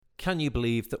Can you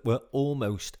believe that we're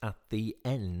almost at the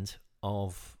end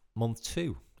of month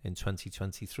 2 in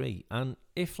 2023? And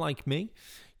if, like me,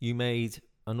 you made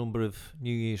a number of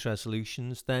New Year's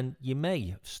resolutions, then you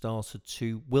may have started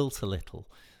to wilt a little.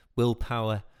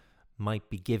 Willpower might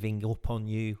be giving up on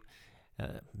you.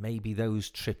 Maybe those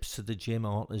trips to the gym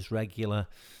aren't as regular.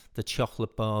 The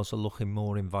chocolate bars are looking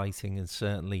more inviting, and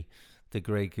certainly the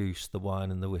Grey Goose, the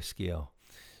wine and the whiskey are.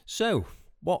 So,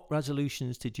 what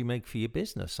resolutions did you make for your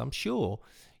business? I'm sure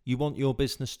you want your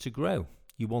business to grow.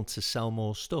 You want to sell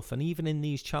more stuff. And even in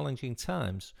these challenging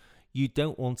times, you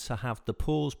don't want to have the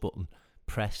pause button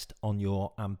pressed on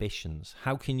your ambitions.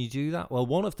 How can you do that? Well,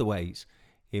 one of the ways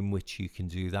in which you can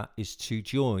do that is to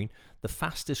join the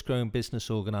fastest growing business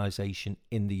organisation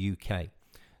in the UK.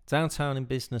 Downtown in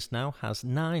Business now has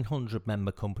 900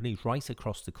 member companies right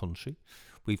across the country.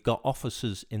 We've got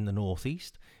offices in the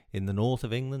northeast, in the north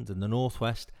of England, in the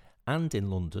northwest, and in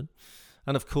London.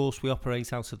 And of course, we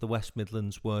operate out of the West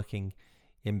Midlands, working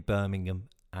in Birmingham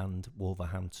and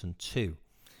Wolverhampton too.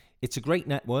 It's a great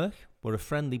network. We're a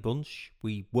friendly bunch.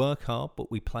 We work hard,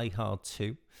 but we play hard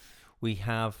too. We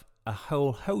have a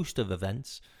whole host of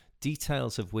events,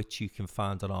 details of which you can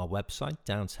find on our website,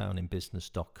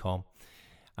 downtowninbusiness.com.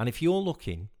 And if you're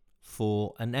looking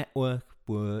for a network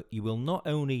where you will not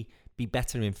only be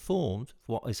better informed of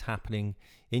what is happening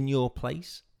in your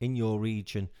place, in your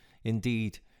region,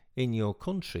 indeed in your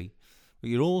country, but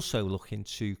you're also looking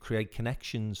to create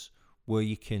connections where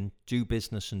you can do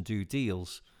business and do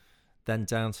deals, then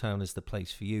Downtown is the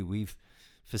place for you. We've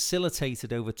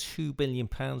facilitated over £2 billion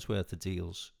worth of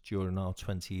deals during our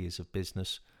 20 years of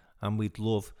business, and we'd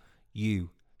love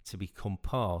you to become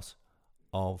part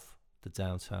of the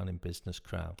Downtown in Business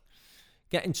crowd.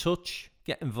 Get in touch,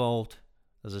 get involved.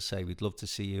 As I say, we'd love to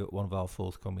see you at one of our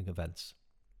forthcoming events.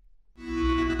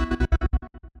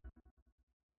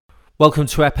 Welcome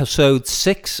to episode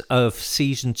 6 of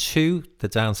season 2, the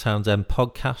Downtown Den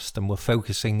podcast, and we're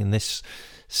focusing in this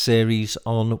series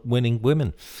on winning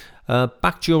women.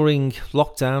 Back during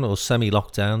lockdown or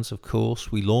semi-lockdowns, of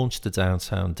course, we launched the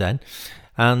Downtown Den,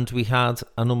 and we had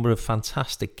a number of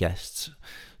fantastic guests,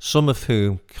 some of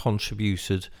whom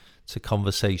contributed to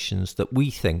conversations that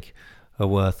we think are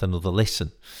worth another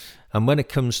listen. And when it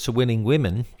comes to winning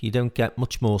women, you don't get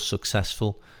much more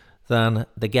successful than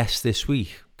the guest this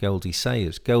week, Goldie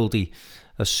Sayers. Goldie,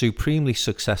 a supremely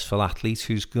successful athlete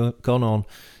who's gone on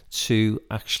to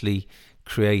actually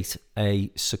create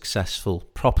a successful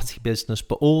property business,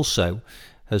 but also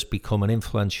has become an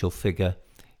influential figure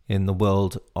in the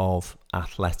world of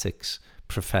athletics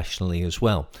professionally as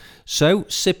well. So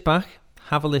sit back,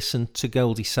 have a listen to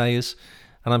Goldie Sayers,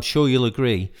 and I'm sure you'll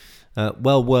agree,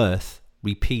 well worth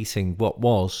repeating what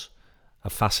was a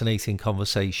fascinating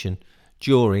conversation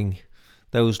during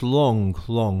those long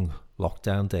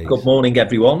lockdown days. Good morning,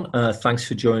 everyone. Thanks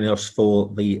for joining us for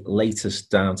the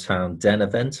latest Downtown Den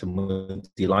event, and we're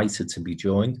delighted to be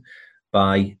joined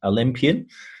by Olympian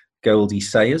Goldie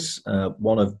Sayers,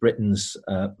 one of Britain's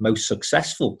most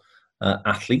successful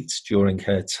athletes during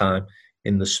her time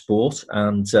in the sport.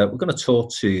 And we're going to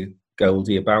talk to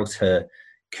Goldie about her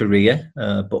career,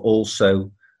 but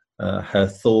also her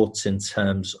thoughts in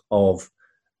terms of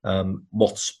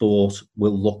what sport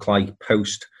will look like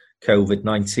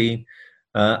post-COVID-19,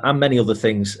 and many other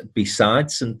things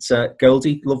besides. And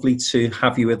Goldie, lovely to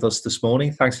have you with us this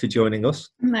morning. Thanks for joining us.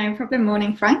 No problem.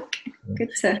 Morning, Frank.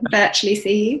 Good to virtually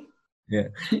see you. Yeah.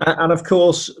 And of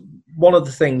course, one of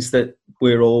the things that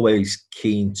we're always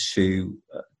keen to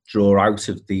draw out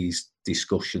of these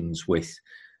discussions with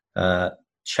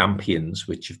champions,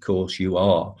 which of course you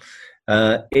are,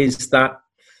 is that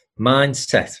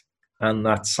mindset and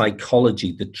that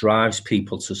psychology that drives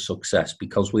people to success.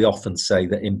 Because we often say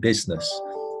that in business,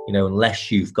 you know,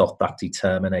 unless you've got that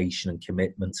determination and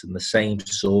commitment and the same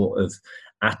sort of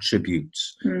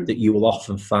attributes that you will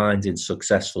often find in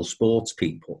successful sports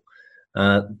people,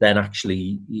 then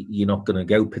actually you're not going to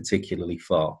go particularly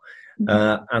far.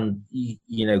 And,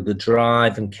 you know, the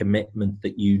drive and commitment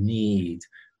that you need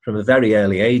from a very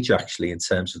early age, actually, in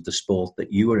terms of the sport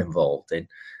that you were involved in,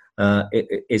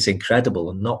 it is incredible.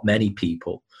 And not many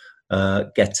people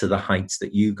get to the heights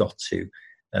that you got to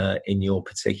in your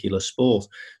particular sport.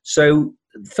 So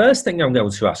the first thing I'm going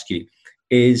to ask you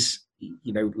is,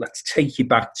 you know, let's take you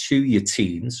back to your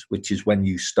teens, which is when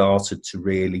you started to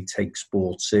really take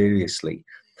sport seriously,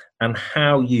 and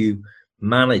how you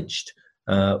managed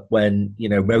when, you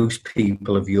know, most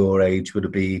people of your age would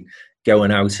have been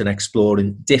going out and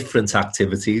exploring different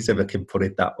activities, if I can put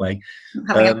it that way.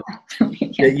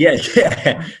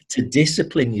 To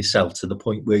discipline yourself to the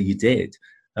point where you did,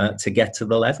 to get to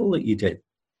the level that you did.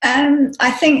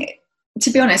 I think to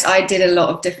be honest, I did a lot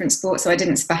of different sports, so I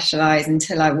didn't specialise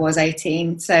until I was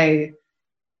 18. So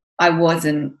I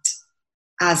wasn't,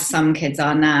 as some kids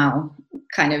are now,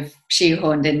 kind of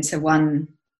shoehorned into one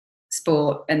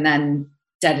sport and then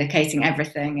dedicating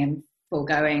everything and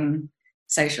foregoing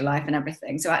social life and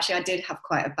everything. So actually I did have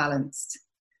quite a balanced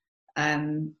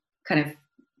kind of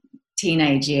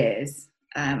teenage years,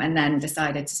 and then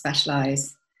decided to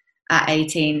specialise at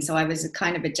 18. So I was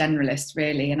kind of a generalist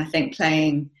really, and I think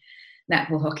playing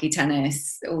netball, hockey,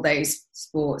 tennis, all those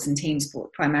sports and team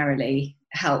sport primarily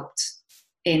helped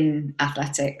in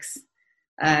athletics,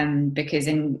 because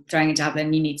in throwing a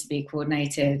javelin you need to be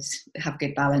coordinated, have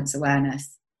good balance,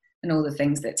 awareness, and all the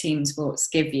things that team sports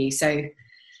give you.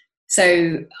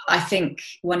 So I think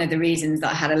one of the reasons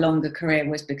that I had a longer career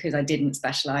was because I didn't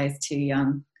specialise too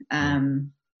young,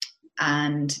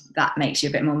 and that makes you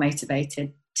a bit more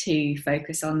motivated to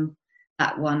focus on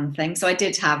that one thing. So I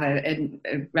did have a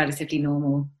relatively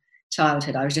normal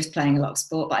childhood. I was just playing a lot of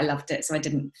sport, but I loved it, so I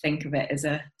didn't think of it as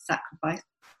a sacrifice.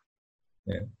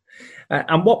 Yeah.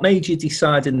 And what made you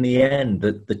decide in the end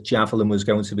that the javelin was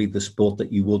going to be the sport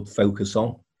that you would focus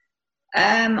on?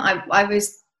 I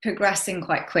was progressing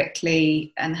quite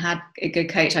quickly and had a good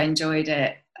coach. I enjoyed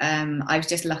it. I was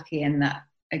just lucky in that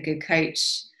a good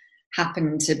coach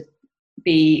happened to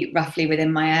be roughly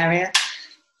within my area.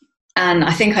 And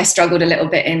I think I struggled a little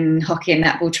bit in hockey and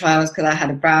netball trials because I had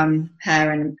a brown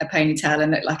hair and a ponytail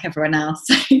and looked like everyone else.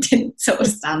 So I didn't sort of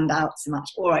stand out so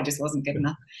much, or I just wasn't good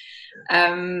enough.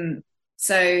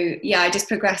 So yeah, I just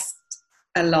progressed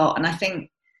a lot. And I think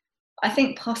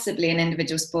possibly an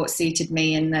individual sport suited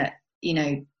me in that, you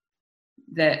know,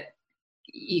 that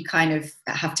you kind of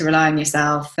have to rely on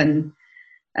yourself, and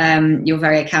you're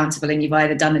very accountable, and you've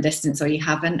either done a distance or you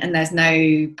haven't, and there's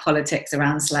no politics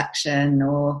around selection,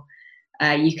 or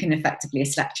you can effectively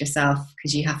select yourself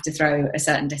because you have to throw a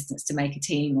certain distance to make a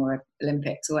team or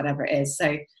Olympics or whatever it is.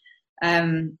 So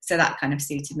that kind of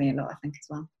suited me a lot, I think, as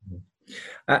well.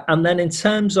 And then in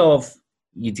terms of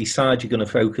you decide you're going to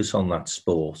focus on that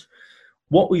sport,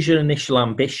 what was your initial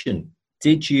ambition?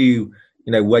 Did you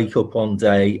wake up one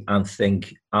day and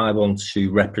think, I want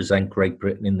to represent Great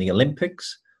Britain in the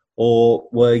Olympics? Or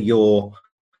were your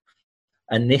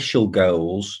initial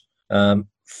goals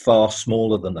far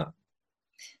smaller than that?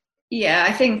 Yeah,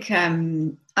 I think I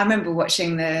remember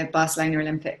watching the Barcelona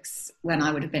Olympics when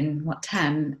I would have been,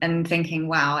 10, and thinking,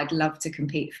 wow, I'd love to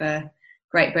compete for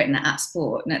Great Britain at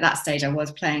sport. And at that stage, I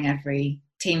was playing every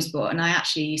team sport. And I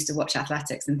actually used to watch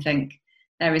athletics and think,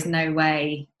 there is no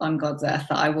way on God's earth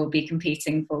that I will be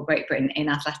competing for Great Britain in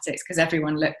athletics, because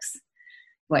everyone looks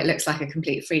like a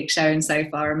complete freak show and so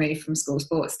far removed from school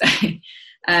sports day.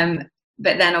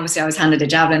 But then obviously I was handed a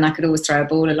javelin. I could always throw a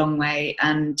ball a long way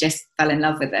and just fell in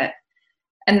love with it.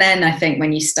 And then I think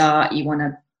when you start, you want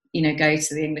to, go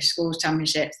to the English Schools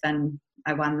Championships. Then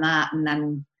I won that, and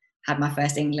then had my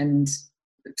first England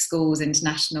Schools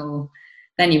International.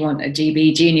 Then you want a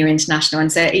GB Junior International.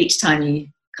 And so each time you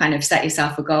kind of set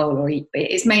yourself a goal, or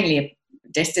it's mainly a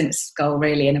distance goal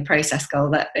really, and a process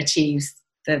goal that achieves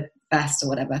the best or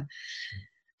whatever.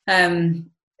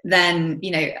 Then,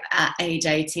 at age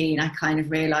 18, I kind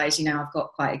of realised, I've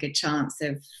got quite a good chance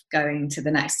of going to the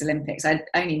next Olympics. I'd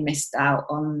only missed out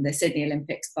on the Sydney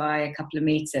Olympics by a couple of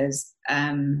metres.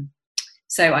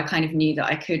 So I kind of knew that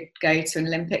I could go to an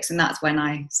Olympics, and that's when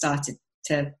I started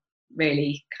to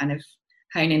really kind of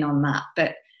hone in on that.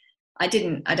 But I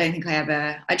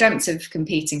dreamt of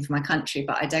competing for my country,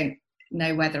 but I don't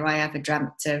know whether I ever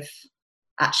dreamt of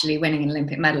actually winning an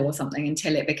Olympic medal or something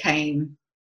until it became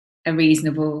a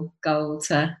reasonable goal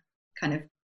to kind of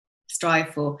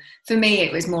strive for. For me,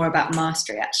 it was more about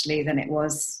mastery actually than it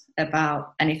was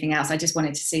about anything else. I just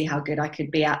wanted to see how good I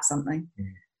could be at something.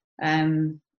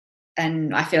 And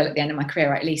I feel at the end of my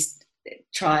career, I at least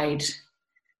tried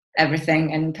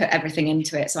everything and put everything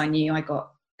into it. So I knew I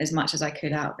got as much as I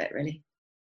could out of it, really.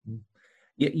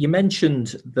 You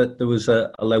mentioned that there was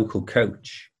a local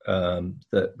coach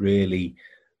that really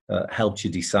helped you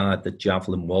decide that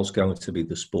javelin was going to be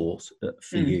the sport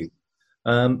for you.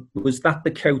 Was that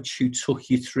the coach who took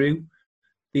you through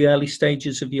the early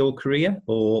stages of your career,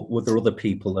 or were there other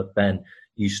people that then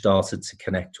you started to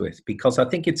connect with? Because I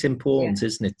think it's important,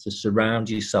 isn't it, to surround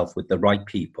yourself with the right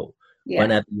people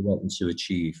whenever you want to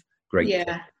achieve great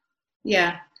things.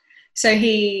 Yeah. So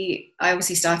I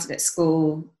obviously started at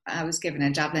school. I was given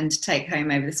a javelin to take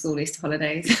home over the school Easter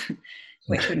holidays,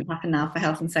 which wouldn't happen now for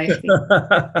health and safety.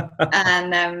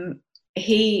 And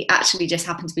he actually just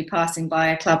happened to be passing by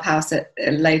a clubhouse at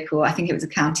a local, I think it was a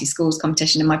county schools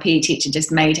competition, and my PE teacher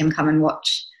just made him come and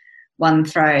watch one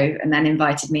throw, and then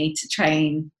invited me to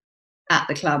train at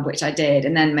the club, which I did,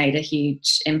 and then made a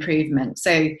huge improvement.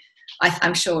 So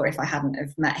I'm sure if I hadn't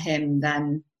have met him,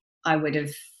 then I would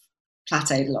have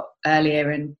plateaued a lot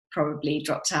earlier and probably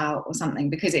dropped out or something,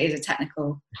 because it is a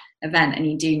technical event and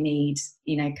you do need,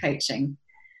 coaching.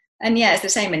 And yeah, it's the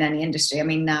same in any industry. I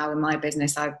mean, now in my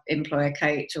business, I employ a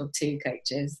coach or two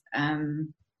coaches,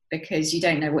 because you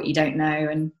don't know what you don't know,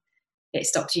 and it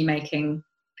stops you making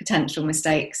potential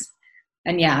mistakes.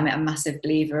 And yeah, I'm a massive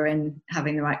believer in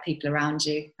having the right people around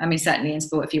you. I mean, certainly in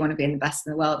sport, if you want to be in the best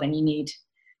in the world, then you need,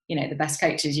 the best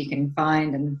coaches you can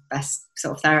find, and best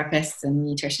sort of therapists and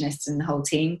nutritionists and the whole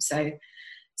team. So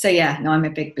yeah, no, I'm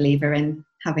a big believer in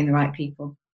having the right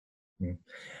people. Yeah.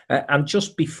 And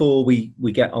just before we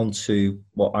get on to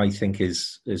what I think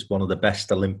is one of the best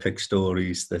Olympic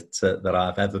stories that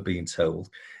I've ever been told,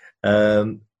 I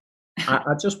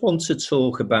just want to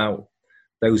talk about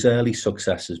those early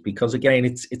successes, because again,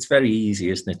 it's very easy,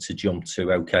 isn't it, to jump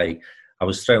to, okay, I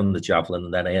was throwing the javelin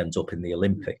and then I end up in the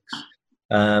Olympics.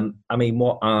 I mean,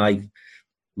 what I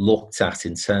looked at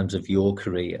in terms of your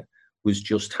career was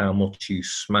just how much you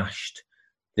smashed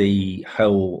the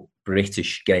whole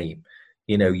British game.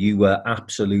 You were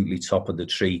absolutely top of the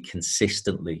tree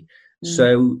consistently.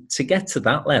 So to get to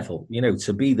that level,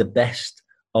 to be the best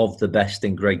of the best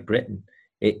in Great Britain,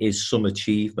 it is some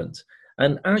achievement.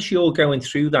 And as you're going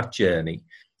through that journey,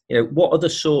 what are the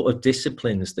sort of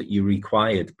disciplines that you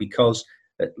required? Because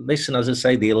listen, as I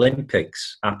say, the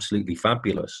Olympics, absolutely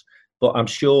fabulous. But I'm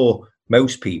sure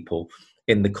most people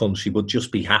in the country would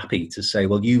just be happy to say,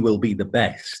 well, you will be the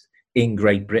best in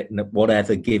Great Britain at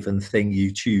whatever given thing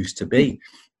you choose to be.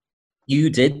 You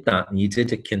did that, and you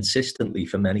did it consistently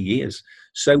for many years.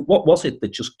 So what was it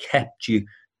that just kept you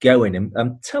going?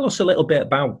 And tell us a little bit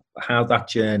about how that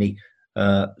journey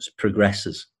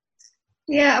progresses.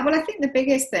 Yeah, well, I think the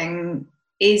biggest thing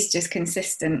is just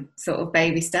consistent sort of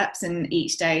baby steps, and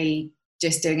each day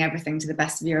just doing everything to the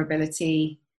best of your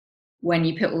ability. When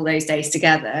you put all those days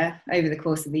together over the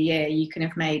course of the year, you can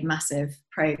have made massive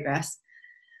progress.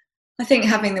 I think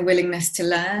having the willingness to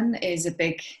learn is a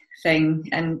big thing,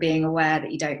 and being aware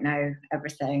that you don't know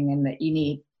everything and that you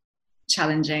need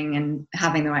challenging and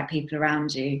having the right people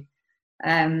around you.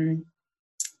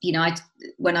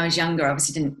 When I was younger,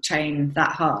 obviously didn't train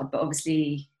that hard, but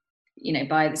obviously,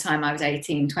 by the time I was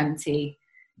 18, 20,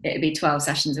 it would be 12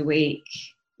 sessions a week,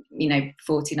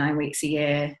 49 weeks a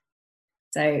year.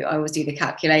 So I always do the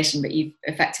calculation, but you've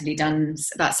effectively done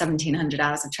about 1,700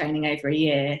 hours of training over a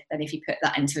year. Then if you put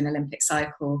that into an Olympic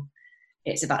cycle,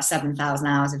 it's about 7,000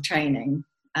 hours of training.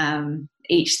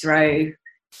 Each throw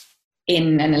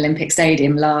in an Olympic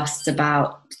stadium lasts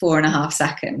about 4.5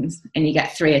 seconds, and you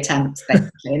get 3 attempts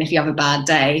basically. And if you have a bad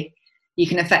day, you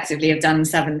can effectively have done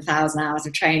 7,000 hours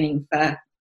of training for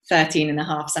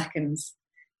 13.5 seconds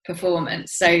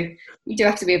performance. So you do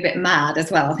have to be a bit mad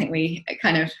as well. I think we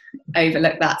kind of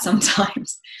overlook that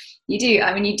sometimes. You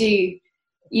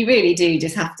really do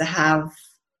just have to have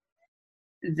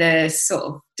the sort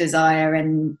of desire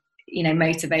and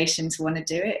motivation to want to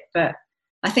do it. But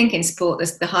I think in sport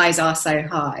the highs are so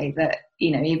high that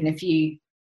even if you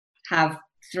have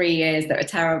 3 years that are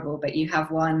terrible, but you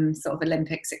have one sort of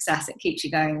Olympic success, it keeps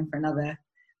you going for another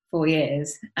 4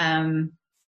 years.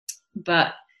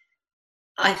 But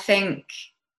I think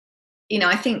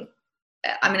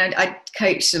I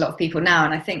coach a lot of people now,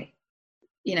 and I think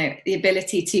the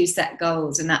ability to set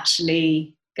goals and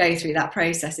actually go through that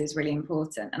process is really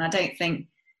important. And I don't think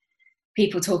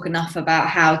people talk enough about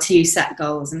how to set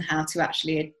goals and how to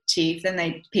actually achieve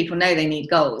them. People know they need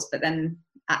goals, but then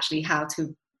actually how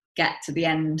to get to the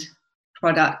end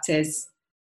product is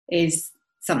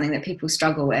something that people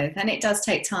struggle with, and it does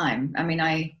take time. I mean,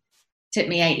 it took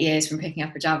me 8 years from picking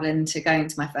up a javelin to going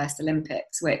to my first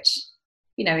Olympics, which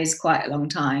is quite a long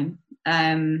time.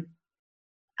 And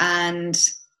I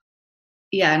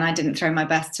didn't throw my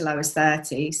best till I was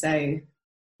 30, so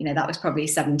that was probably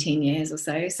 17 years or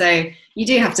so. So you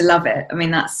do have to love it. I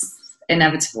mean, that's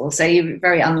inevitable. So you're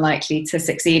very unlikely to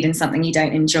succeed in something you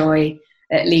don't enjoy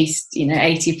at least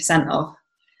 80% of.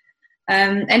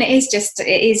 And it is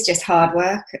just hard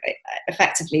work.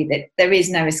 Effectively, that there is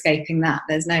no escaping that.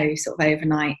 There's no sort of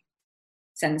overnight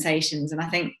sensations. And I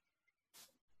think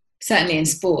certainly in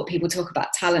sport, people talk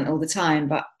about talent all the time,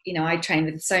 but I trained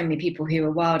with so many people who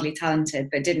were wildly talented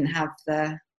but didn't have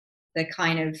the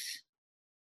kind of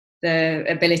the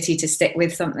ability to stick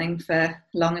with something for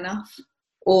long enough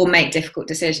or make difficult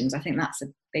decisions. I think that's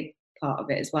a big part of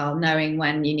it as well, knowing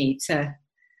when you need to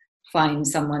find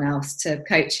someone else to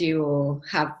coach you or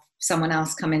have someone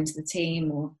else come into the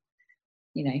team, or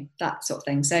that sort of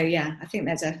thing. So yeah, I think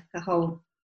there's a whole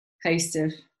host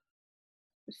of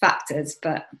factors,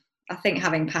 but I think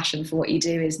having passion for what you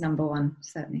do is number one,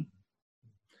 certainly.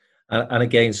 And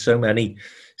again, so many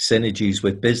synergies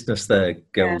with business there,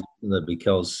 Yeah. Goldie,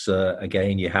 because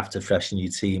again, you have to freshen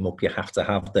your team up. You have to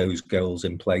have those goals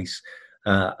in place.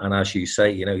 And as you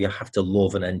say, you know, you have to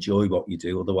love and enjoy what you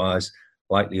do. Otherwise,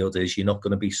 likelihood is you're not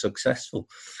going to be successful.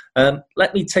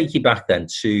 Let me take you back then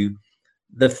to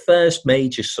the first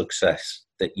major success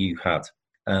that you had,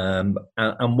 and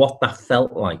what that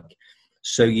felt like.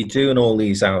 So you're doing all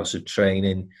these hours of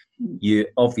training. You're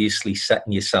obviously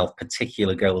setting yourself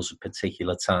particular goals at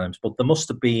particular times, but there must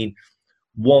have been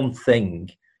one thing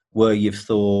where you've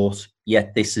thought, yeah,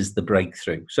 this is the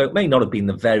breakthrough. So it may not have been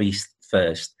the very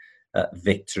first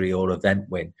victory or event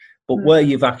win, but where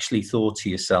you've actually thought to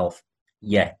yourself,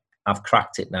 yeah, I've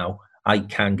cracked it now. I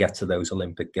can get to those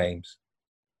Olympic Games.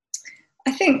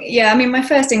 I think, yeah, I mean, my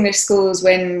first English schools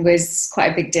win was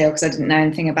quite a big deal because I didn't know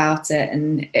anything about it,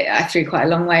 and I threw quite a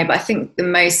long way. But I think the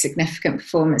most significant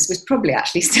performance was probably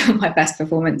actually still my best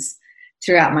performance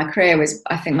throughout my career was,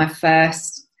 I think, my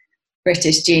first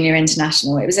British Junior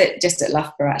International. It was just at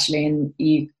Loughborough, actually, and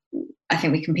I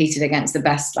think we competed against the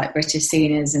best like British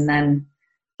seniors and then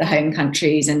the home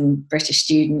countries and British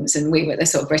students, and we were the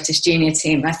sort of British junior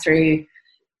team. I threw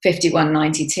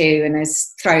 51.92, and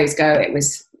as throws go, it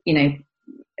was, you know,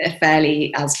 a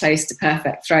fairly as close to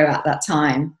perfect throw at that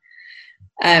time.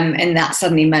 And that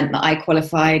suddenly meant that I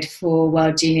qualified for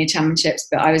World Junior Championships,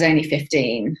 but I was only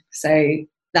 15. So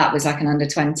that was like an under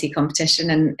 20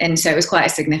 competition. And so it was quite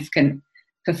a significant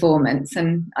performance.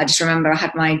 And I just remember I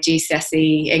had my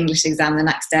GCSE English exam the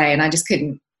next day and I just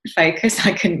couldn't focus.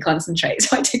 I couldn't concentrate.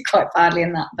 So I did quite badly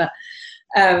in that. But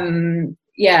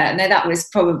yeah, no, that was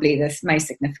probably the most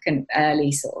significant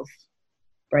early sort of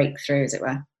breakthrough, as it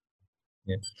were.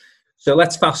 Yeah. So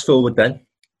let's fast forward then.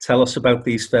 Tell us about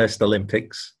these first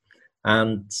Olympics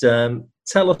and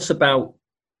tell us about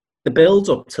the build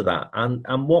up to that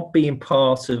and what being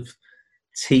part of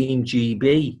Team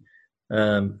GB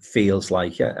feels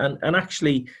like. And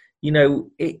actually, you know,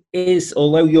 it is,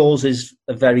 although yours is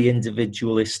a very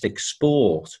individualistic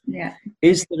sport, yeah,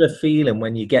 is there a feeling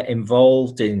when you get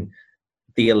involved in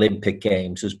the Olympic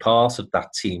Games as part of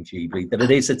that Team GB that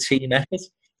it is a team effort?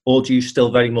 Or do you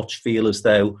still very much feel as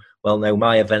though, well, no,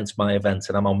 my event's my event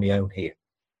and I'm on my own here?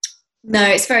 No,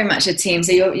 it's very much a team.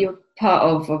 So you're part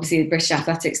of, obviously, the British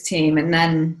athletics team. And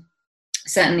then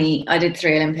certainly I did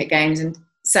 3 Olympic Games, and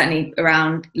certainly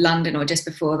around London or just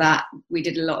before that, we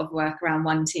did a lot of work around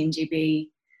one Team GB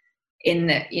in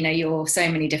that, you know, you're so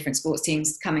many different sports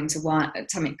teams coming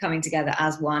together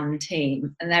as one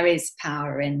team. And there is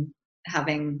power in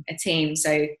having a team.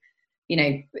 So, you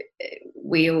know,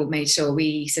 we all made sure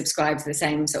we subscribed to the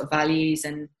same sort of values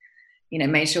and, you know,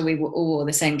 made sure we were all wore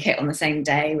the same kit on the same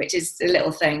day, which is a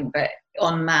little thing, but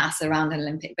en masse around an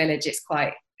Olympic village, it's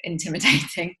quite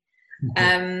intimidating.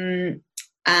 Mm-hmm.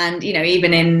 And, you know,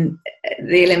 even in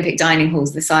the Olympic dining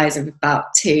halls, the size of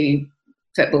about 2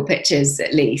 football pitches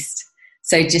at least.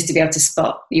 So just to be able to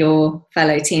spot your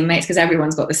fellow teammates, because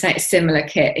everyone's got the same similar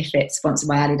kit if it's sponsored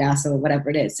by Adidas or whatever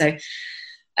it is. So,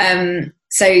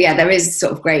 so yeah, there is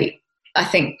sort of great, I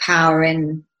think, power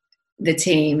in the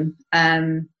team.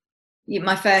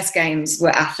 My first games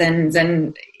were Athens,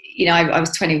 and you know, I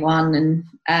was 21,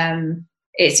 and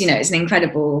it's, you know, it's an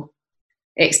incredible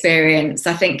experience.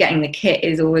 I think getting the kit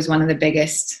is always one of the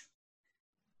biggest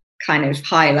kind of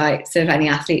highlights of any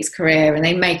athlete's career, and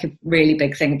they make a really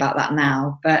big thing about that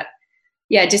now. But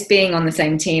yeah, just being on the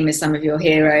same team as some of your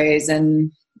heroes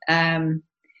and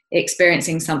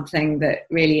experiencing something that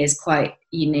really is quite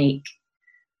unique.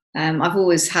 I've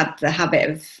always had the habit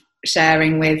of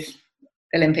sharing with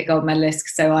Olympic gold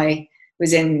medalists, so I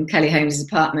was in Kelly Holmes'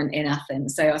 apartment in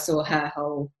Athens, so I saw her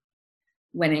whole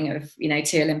winning of, you know,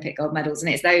 2 Olympic gold medals,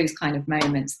 and it's those kind of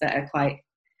moments that are quite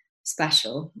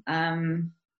special.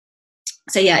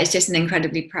 So yeah, it's just an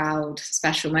incredibly proud,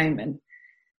 special moment.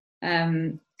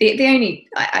 The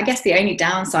only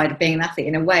downside of being an athlete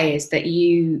in a way is that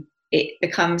it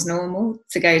becomes normal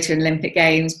to go to Olympic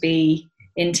Games, be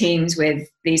in teams with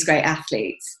these great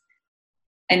athletes.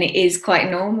 And it is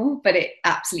quite normal, but it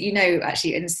absolutely, you know,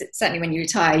 actually, and certainly when you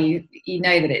retire, you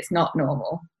know that it's not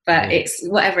normal, but yeah, it's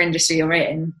whatever industry you're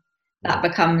in, that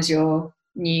becomes your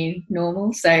new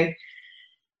normal. So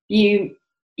you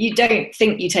don't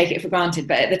think you take it for granted,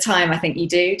 but at the time I think you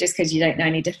do, just because you don't know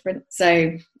any different.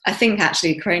 So I think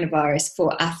actually coronavirus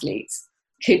for athletes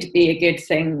could be a good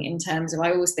thing in terms of,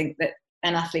 I always think that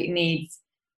an athlete needs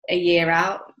a year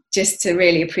out just to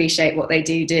really appreciate what they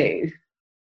do.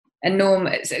 And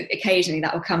so occasionally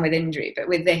that will come with injury, but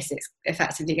with this, it's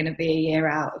effectively going to be a year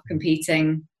out of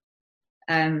competing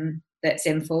that's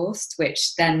enforced,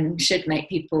 which then should make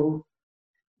people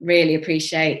really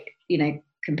appreciate,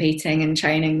 competing and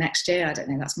training next year. I don't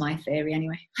know, that's my theory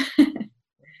anyway.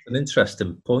 An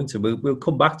interesting point, and we'll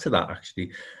come back to that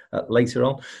actually later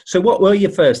on. So what were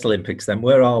your first Olympics then?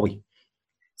 Where are we?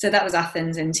 So that was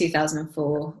Athens in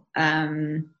 2004.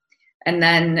 And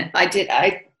then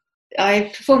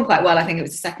I performed quite well. I think it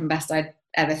was the second best I'd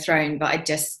ever thrown, but I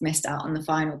just missed out on the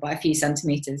final by a few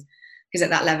centimetres, because at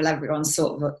that level everyone's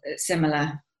sort of at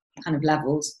similar kind of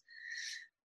levels.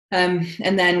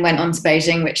 And then went on to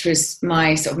Beijing, which was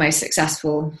my sort of most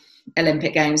successful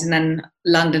Olympic Games. And then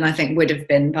London I think would have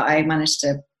been, but I managed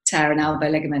to tear an elbow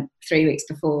ligament 3 weeks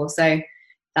before, so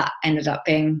that ended up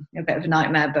being a bit of a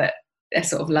nightmare, but a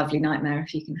sort of lovely nightmare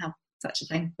if you can have such a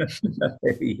thing.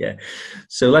 Yeah.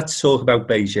 So let's talk about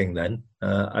Beijing then.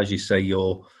 As you say,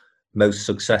 your most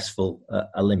successful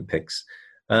Olympics.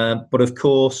 But of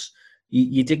course,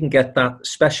 you didn't get that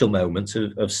special moment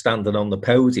of standing on the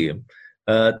podium,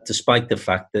 despite the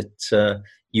fact that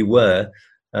you were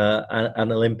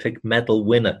an Olympic medal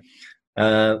winner.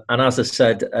 And as I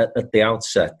said at the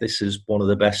outset, this is one of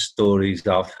the best stories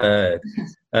I've heard.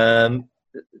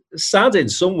 Sad in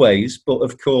some ways, but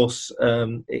of course,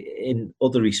 in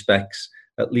other respects,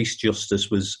 at least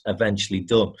justice was eventually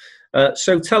done.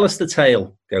 So tell us the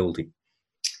tale, Goldie.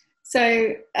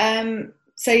 So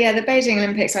yeah, the Beijing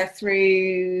Olympics, I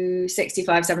threw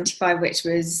 65.75, which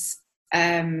was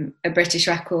a British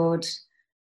record,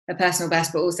 a personal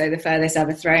best, but also the furthest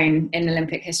ever thrown in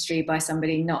Olympic history by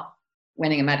somebody not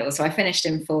winning a medal. So I finished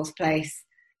in 4th place,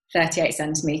 38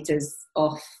 centimetres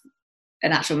off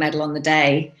an actual medal on the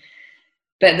day.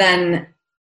 But then,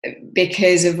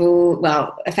 because of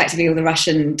effectively all the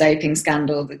Russian doping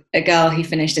scandal, a girl who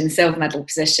finished in the silver medal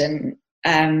position,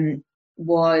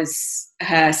 was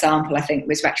her sample, I think,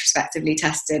 was retrospectively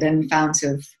tested and found to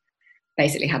have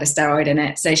basically had a steroid in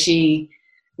it. So she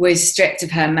was stripped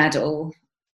of her medal,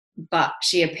 but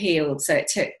she appealed. So it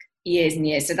took years and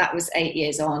years. So that was 8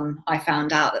 years on. I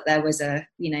found out that there was a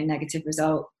negative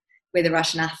result with a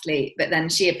Russian athlete, but then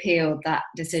she appealed that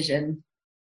decision.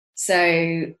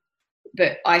 So,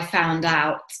 but I found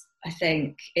out, I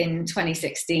think in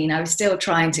 2016, I was still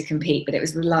trying to compete, but it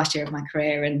was the last year of my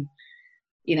career, and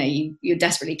you're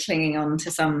desperately clinging on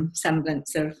to some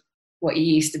semblance of what you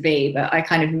used to be. But I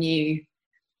kind of knew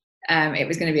it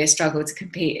was going to be a struggle to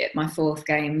compete at my 4th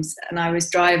games. And I was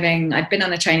driving, I'd been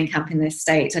on a training camp in the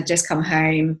States, I'd just come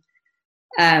home,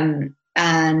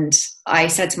 and I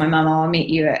said to my mum, I'll meet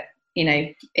you at,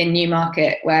 in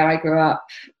Newmarket where I grew up,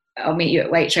 I'll meet you at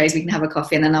Waitrose, we can have a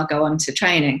coffee, and then I'll go on to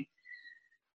training.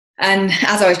 And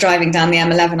as I was driving down the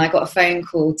M11, I got a phone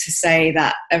call to say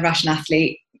that a Russian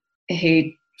athlete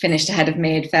who finished ahead of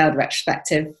me had failed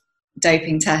retrospective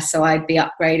doping tests, so I'd be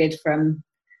upgraded from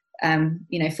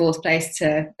 4th place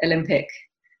to Olympic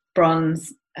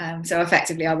bronze. So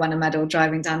effectively I won a medal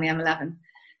driving down the M11,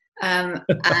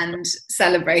 and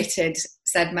celebrated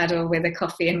said medal with a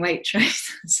coffee in Waitrose.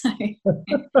 So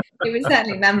it was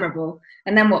certainly memorable.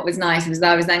 And then what was nice was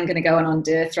that I was then going to go on and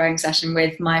do a throwing session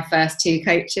with my first 2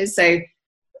 coaches. So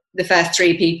the first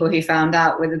 3 people who found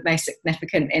out were the most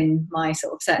significant in my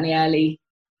sort of certainly early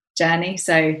journey.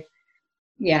 So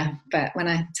yeah, but when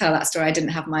I tell that story, I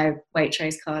didn't have my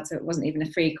Waitrose card, so it wasn't even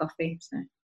a free coffee. So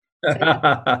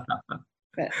yeah.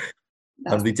 But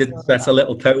and they didn't set a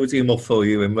little podium up for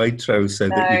you in Waitrose so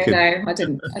that you could... No, I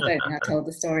didn't. I don't think I told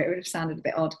the story. It would have sounded a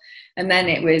bit odd. And then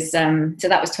it was, so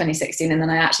that was 2016, and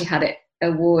then I actually had it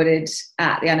awarded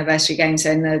at the anniversary games, so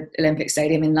in the Olympic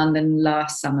Stadium in London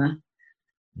last summer.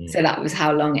 So that was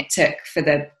how long it took for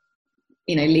the,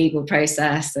 legal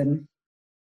process, and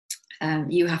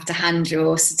you have to hand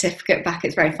your certificate back.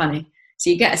 It's very funny. So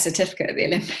you get a certificate at the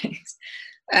Olympics,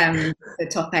 the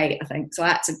top 8, I think. So I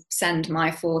had to send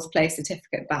my 4th place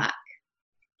certificate back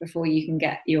before you can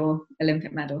get your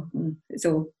Olympic medal. And it's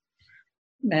all,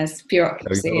 there's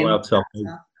bureaucracy.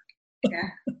 Yeah.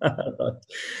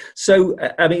 So,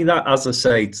 I mean, that, as I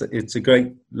say, it's a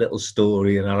great little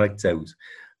story and anecdote.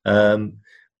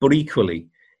 But equally,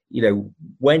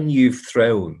 when you've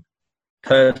thrown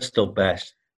personal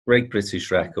best, great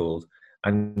British record,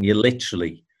 and you're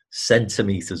literally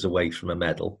centimetres away from a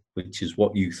medal, which is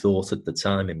what you thought at the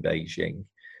time in Beijing.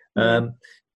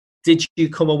 Did you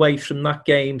come away from that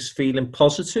games feeling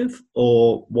positive,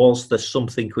 or was there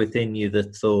something within you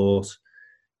that thought,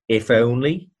 if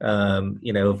only,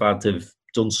 if I'd have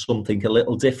done something a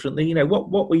little differently?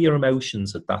 What were your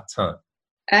emotions at that time?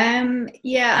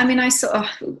 Yeah, I mean, I sort of,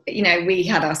 we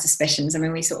had our suspicions. I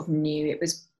mean, we sort of knew it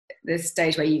was the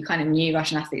stage where you kind of knew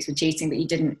Russian athletes were cheating, but you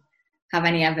didn't have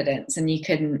any evidence, and you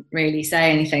couldn't really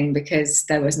say anything because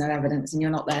there was no evidence, and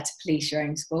you're not there to police your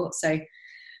own sport. So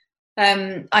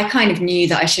I kind of knew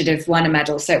that I should have won a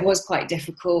medal, so it was quite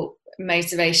difficult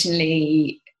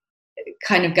motivationally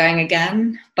kind of going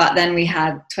again. But then we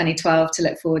had 2012 to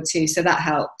look forward to, so that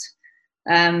helped.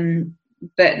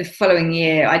 But the following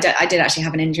year, I did actually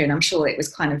have an injury, and I'm sure it was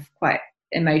kind of quite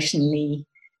emotionally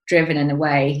driven in a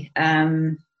way.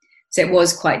 So it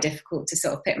was quite difficult to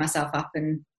sort of pick myself up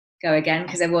and go again,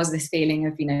 because there was this feeling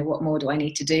of, what more do I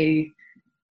need to do?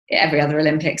 Every other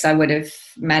Olympics I would have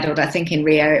medalled. I think in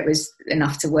Rio it was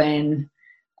enough to win.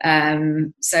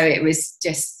 So it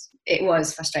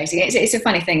was frustrating. It's a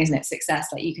funny thing, isn't it? Success,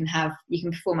 like you can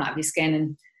perform out of your skin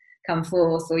and come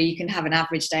fourth, or you can have an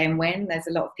average day and win. There's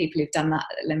a lot of people who've done that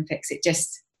at Olympics. It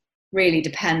just really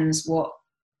depends what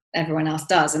everyone else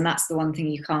does, and that's the one thing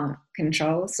you can't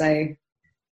control. So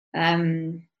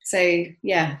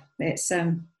yeah, it's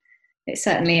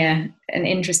certainly an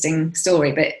interesting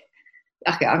story. But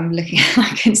I'm looking,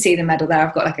 I can see the medal there.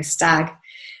 I've got like a stag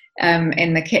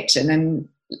in the kitchen, and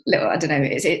I don't know,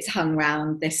 it's hung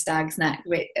round this stag's neck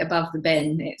above the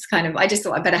bin. It's kind of, I just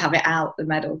thought I better have it out, the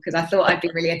medal, because I thought I'd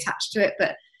be really attached to it,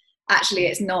 but actually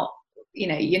it's not,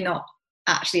 you're not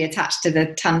actually attached to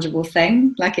the tangible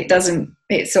thing. Like it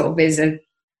sort of is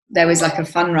there was like a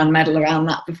fun run medal around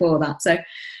that before that.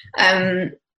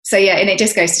 So yeah, and it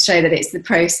just goes to show that it's the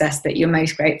process that you're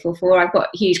most grateful for. I've got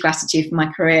huge gratitude for my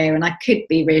career, and I could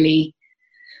be really,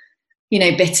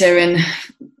 bitter and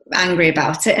angry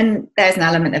about it, and there's an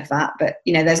element of that, but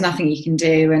there's nothing you can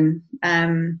do.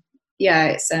 And yeah,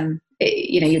 it's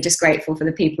you're just grateful for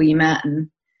the people you met and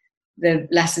the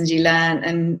lessons you learned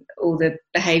and all the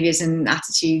behaviors and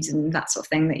attitudes and that sort of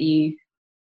thing that you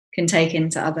can take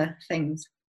into other things.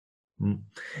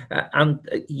 And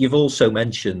you've also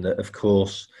mentioned that, of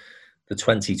course, the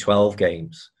 2012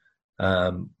 games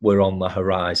were on the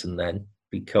horizon then,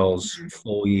 because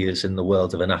 4 years in the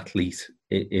world of an athlete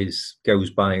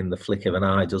goes by in the flick of an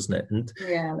eye, doesn't it? And,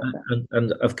 yeah,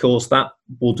 and of course that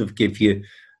would have given you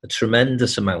a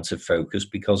tremendous amount of focus,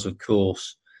 because of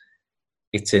course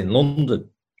it's in London,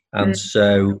 and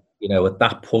so at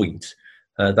that point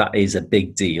that is a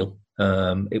big deal.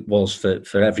 It was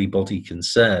for everybody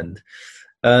concerned.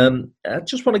 I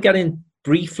just want to get in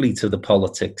briefly to the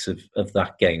politics of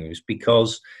that games,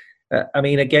 because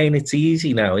again, it's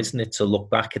easy now, isn't it, to look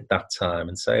back at that time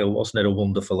and say, oh, wasn't it a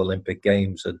wonderful Olympic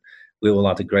Games, and we all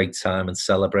had a great time and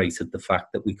celebrated the fact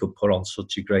that we could put on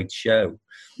such a great show.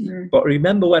 But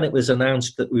remember when it was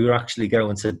announced that we were actually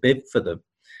going to bid for them,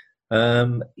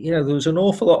 there was an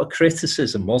awful lot of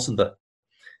criticism, wasn't there,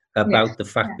 about the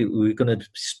fact that we were going to be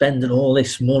spending all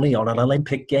this money on an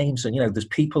Olympic Games, and there's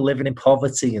people living in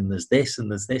poverty, and there's this and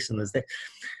there's this and there's this.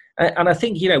 And I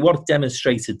think what it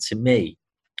demonstrated to me,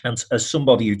 and as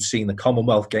somebody who'd seen the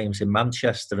Commonwealth Games in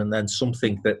Manchester and then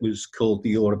something that was called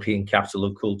the European Capital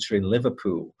of Culture in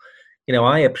Liverpool,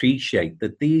 I appreciate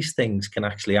that these things can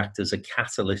actually act as a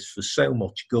catalyst for so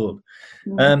much good.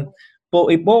 But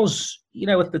it was,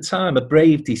 at the time, a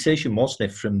brave decision,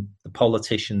 wasn't it, from the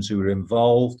politicians who were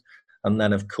involved, and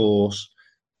then, of course,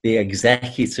 the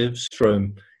executives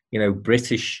from,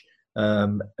 British,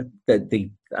 the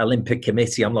Olympic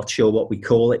Committee. I'm not sure what we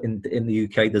call it in the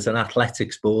UK. There's an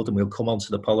athletics board, and we'll come on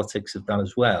to the politics of that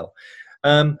as well.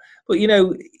 But,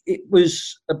 it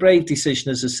was a brave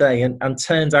decision, as I say, and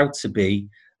turned out to be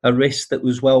a risk that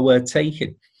was well worth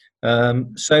taking.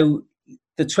 So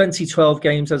the 2012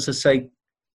 games, as I say,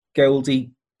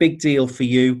 Goldie, big deal for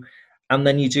you. And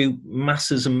then you do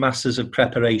masses and masses of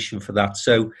preparation for that.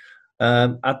 So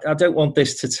I don't want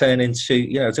this to turn into,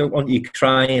 I don't want you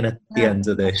crying at the end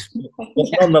of this. But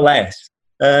nonetheless,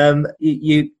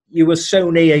 you were so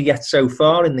near yet so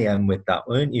far in the end with that,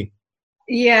 weren't you?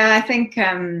 Yeah, I think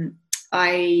so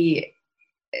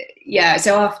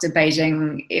after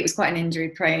Beijing, it was quite an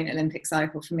injury-prone Olympic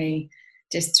cycle for me,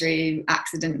 just through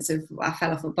accidents I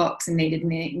fell off a box and needed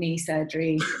knee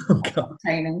surgery,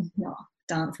 training, not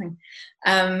dancing,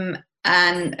 and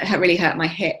it really hurt my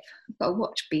hip. I've got a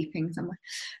watch beeping somewhere.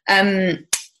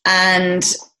 And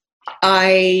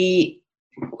I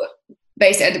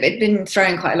basically had been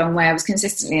throwing quite a long way. I was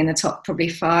consistently in the top probably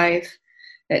 5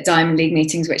 at Diamond League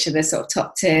meetings, which are the sort of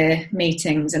top tier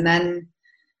meetings. And then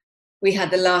we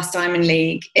had the last Diamond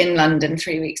League in London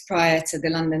 3 weeks prior to the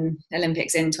London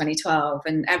Olympics in 2012,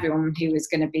 and everyone who was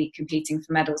going to be competing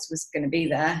for medals was going to be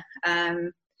there.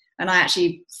 And I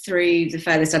actually threw the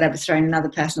furthest I'd ever thrown, another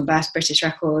personal best British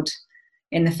record,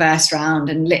 in the first round,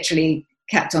 and literally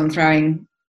kept on throwing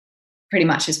pretty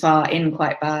much as far in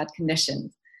quite bad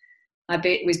conditions. I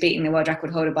was beating the world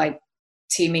record holder by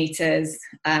 2 meters,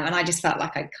 and I just felt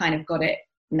like I kind of got it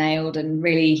nailed, and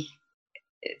really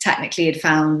technically had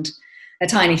found a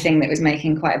tiny thing that was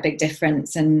making quite a big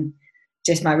difference, and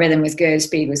just my rhythm was good,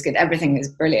 speed was good, everything was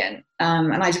brilliant.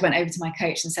 And I just went over to my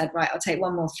coach and said, right, I'll take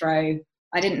one more throw.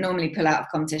 I didn't normally pull out of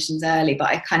competitions early, but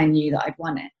I kind of knew that I'd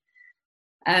won it.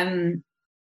 And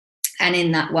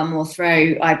in that one more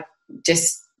throw, I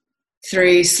just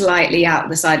threw slightly out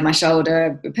the side of my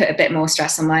shoulder, put a bit more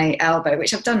stress on my elbow,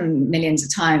 which I've done millions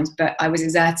of times, but I was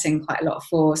exerting quite a lot of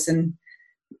force and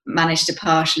managed to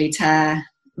partially tear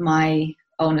my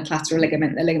ulnar collateral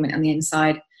ligament, the ligament on the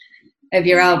inside of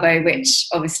your elbow, which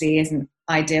obviously isn't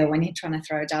ideal when you're trying to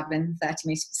throw a javelin 30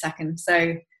 meters per second.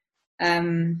 So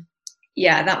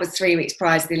that was 3 weeks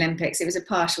prior to the Olympics. It was a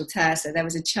partial tear, so there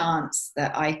was a chance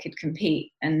that I could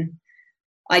compete, and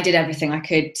I did everything I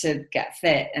could to get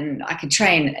fit, and I could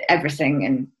train everything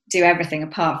and do everything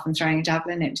apart from throwing a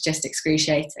javelin. It was just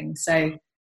excruciating. So,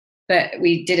 but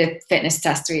we did a fitness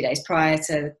test 3 days prior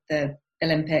to the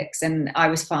Olympics, and I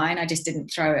was fine. I just didn't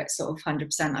throw it sort of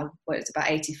 100%. I was about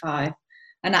 85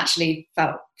 and actually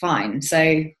felt fine.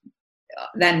 So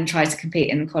then tried to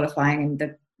compete in qualifying,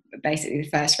 and basically the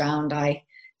first round I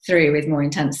threw with more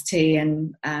intensity,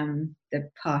 and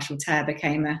the partial tear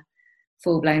became a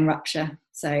full-blown rupture.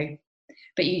 So,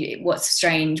 but what's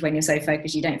strange when you're so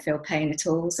focused, you don't feel pain at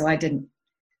all. So I didn't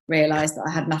realise that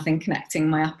I had nothing connecting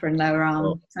my upper and lower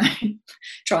arm. So I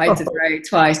tried to throw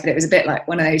twice, but it was a bit like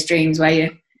one of those dreams where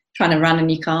you're trying to run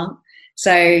and you can't.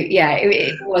 So yeah,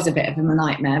 it was a bit of a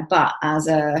nightmare, but as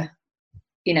a,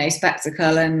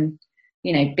 spectacle, and,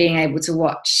 being able to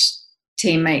watch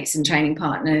teammates and training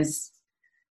partners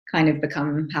kind of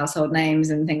become household names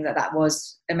and things like that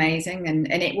was amazing.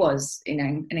 And it was,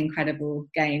 an incredible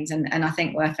games, and I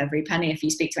think worth every penny. If you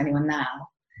speak to anyone now,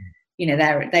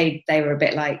 they were a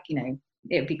bit like, it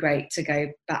would be great to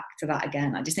go back to that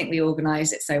again. I just think we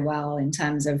organised it so well in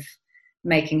terms of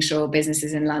making sure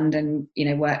businesses in London,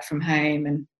 work from home,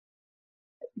 and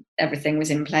everything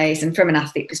was in place. And from an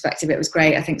athlete perspective, it was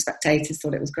great. I think spectators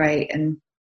thought it was great. And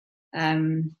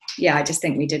I just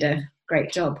think we did a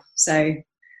great job. So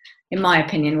in my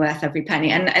opinion, worth every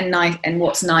penny. And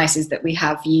what's nice is that we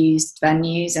have used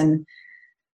venues, and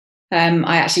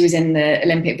I actually was in the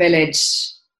Olympic Village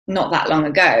not that long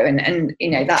ago, and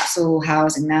that's all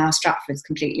housing now. Stratford's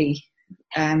completely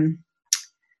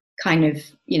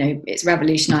it's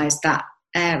revolutionised that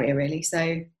area really.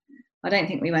 So I don't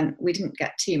think we didn't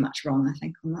get too much wrong, I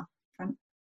think, on that front.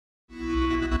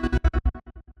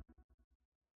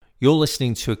 You're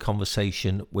listening to a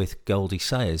conversation with Goldie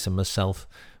Sayers and myself,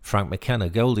 Frank McKenna.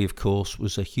 Goldie, of course,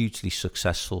 was a hugely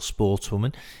successful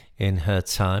sportswoman in her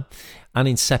time. And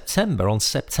in September, on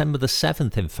September the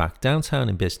 7th, in fact, Downtown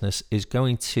in Business is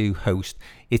going to host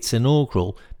its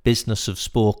inaugural Business of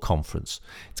Sport conference.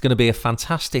 It's going to be a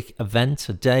fantastic event,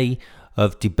 a day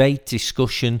of debate,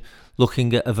 discussion,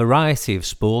 looking at a variety of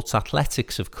sports,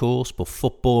 athletics, of course, but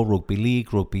football, rugby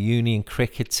league, rugby union,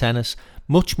 cricket, tennis,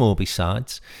 much more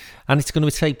besides. And it's going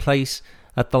to take place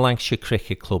at the Lancashire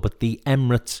Cricket Club at the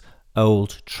Emirates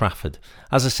Old Trafford.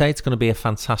 As I say, it's going to be a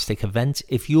fantastic event.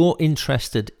 If you're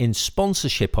interested in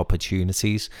sponsorship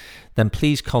opportunities, then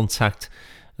please contact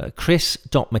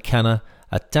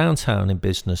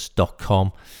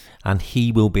chris.mckenna@downtowninbusiness.com, and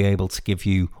he will be able to give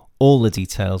you all the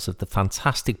details of the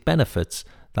fantastic benefits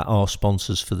that our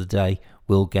sponsors for the day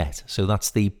will get. So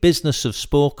that's the Business of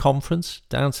Sport Conference,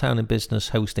 Downtown in Business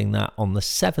hosting that on the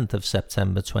 7th of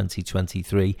September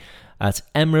 2023 at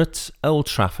Emirates Old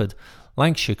Trafford,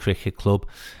 Lancashire Cricket Club.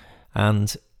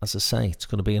 And as I say, it's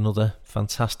going to be another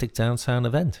fantastic downtown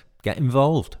event. Get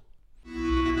involved.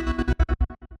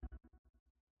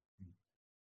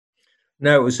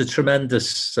 No, it was a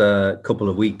tremendous couple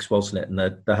of weeks, wasn't it? And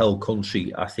the whole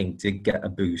country, I think, did get a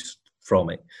boost from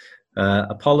it.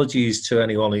 Apologies to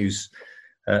anyone who's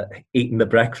eating the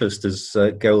breakfast, as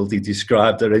Goldie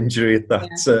described her injury at that.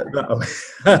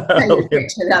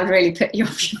 That really put you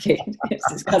off your feet. It's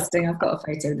disgusting. I've got a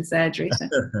photo of the surgery. So.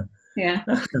 Yeah.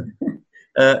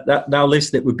 Now,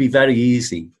 listen, it would be very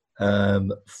easy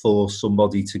for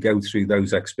somebody to go through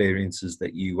those experiences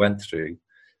that you went through.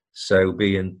 So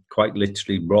being quite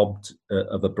literally robbed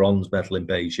of a bronze medal in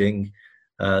Beijing,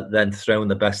 then throwing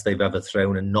the best they've ever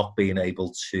thrown and not being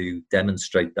able to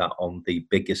demonstrate that on the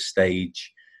biggest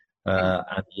stage,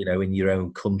 and in your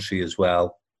own country as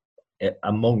well,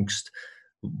 amongst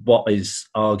what is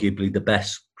arguably the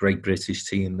best Great British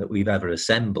team that we've ever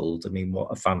assembled. I mean,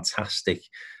 what a fantastic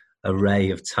array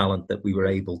of talent that we were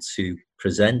able to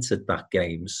present at that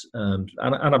games. And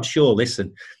I'm sure,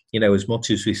 listen, as much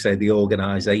as we say the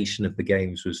organisation of the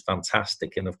games was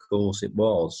fantastic, and of course it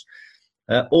was,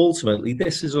 Ultimately,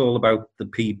 this is all about the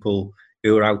people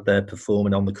who are out there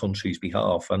performing on the country's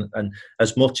behalf. And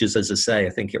as much as I say, I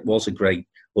think it was a great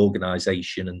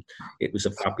organisation and it was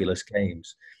a fabulous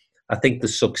games. I think the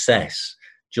success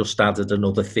just added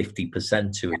another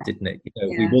 50% to it, didn't it? You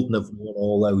know, if we wouldn't have won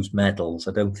all those medals,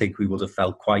 I don't think we would have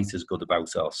felt quite as good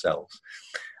about ourselves.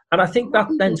 And I think that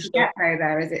then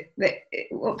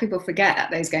what people forget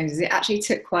at those games is it actually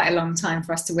took quite a long time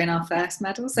for us to win our first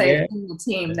medal. So in the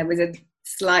team, there was a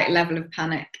slight level of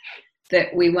panic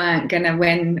that we weren't going to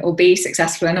win or be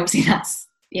successful. And obviously that's,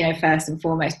 you know, first and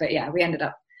foremost. But yeah, we ended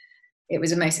up, it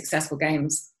was the most successful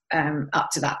games up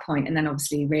to that point. And then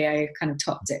obviously Rio kind of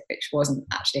topped it, which wasn't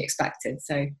actually expected.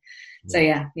 So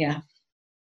yeah.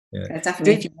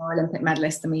 Definitely a few more Olympic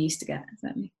medalists than we used to get,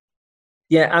 certainly.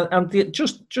 Yeah, and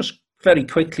just very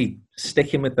quickly,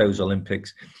 sticking with those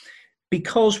Olympics,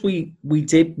 because we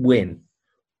did win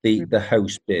the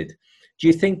host bid, do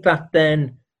you think that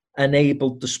then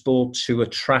enabled the sport to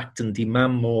attract and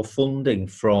demand more funding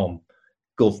from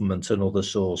government and other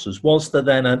sources? Was there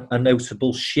then a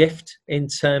notable shift in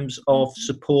terms of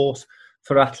support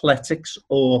for athletics,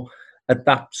 or had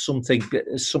that something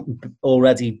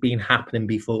already been happening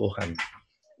beforehand?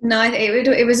 No,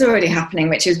 it was already happening,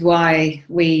 which is why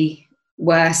we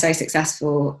were so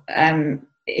successful.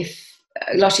 If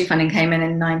lottery funding came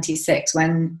in '96,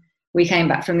 when we came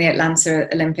back from the Atlanta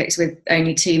Olympics with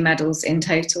only 2 medals in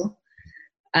total,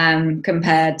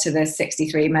 compared to the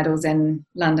 63 medals in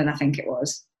London, I think it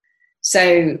was.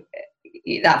 So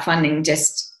that funding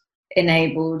just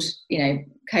enabled, you know,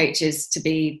 coaches to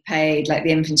be paid, like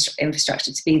the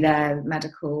infrastructure to be there,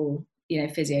 medical, you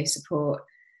know, physio support,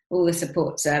 all the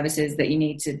support services that you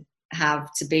need to have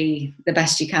to be the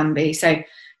best you can be. So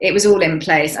it was all in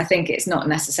place. I think it's not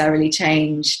necessarily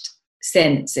changed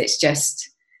since. It's just,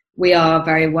 we are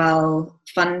very well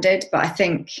funded, but I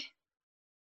think,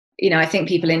 you know, I think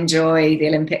people enjoy the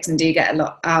Olympics and do get a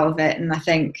lot out of it. And I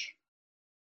think,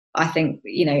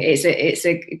 you know, it's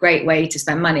a great way to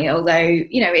spend money, although,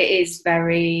 you know, it is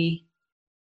the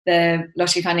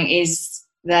lottery funding is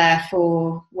there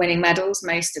for winning medals,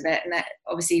 most of it. And that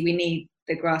obviously we need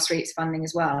the grassroots funding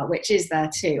as well, which is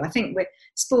there too. I think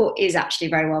sport is actually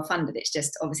very well funded. It's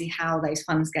just obviously how those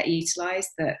funds get utilised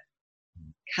that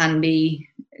can be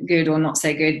good or not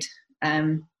so good,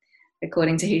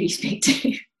 according to who you speak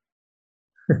to.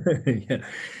 Yeah.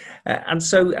 And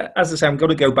so, as I say, I'm going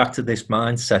to go back to this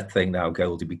mindset thing now,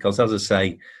 Goldie, because as I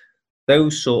say,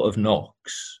 those sort of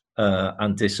knocks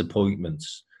and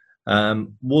disappointments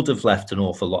would have left an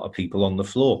awful lot of people on the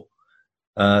floor,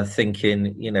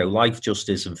 thinking, you know, life just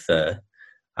isn't fair.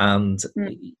 And,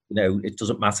 you know, it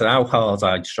doesn't matter how hard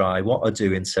I try, what I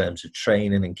do in terms of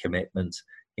training and commitment,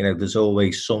 you know, there's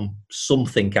always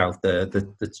something out there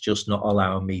that's just not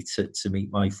allowing me to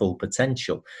meet my full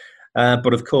potential.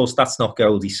 But of course, that's not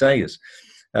Goldie Sayers.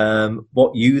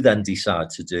 What you then decide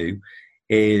to do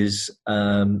is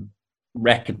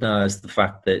recognise the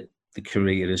fact that the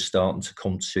career is starting to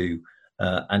come to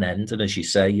an end. And as you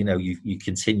say, you know, you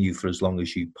continue for as long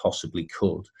as you possibly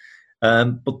could.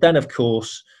 But then, of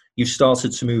course, you've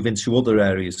started to move into other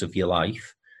areas of your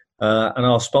life. And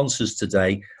our sponsors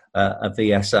today are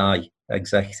VSI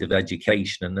Executive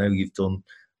Education. I know you've done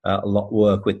a lot of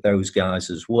work with those guys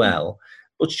as well.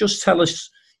 But just tell us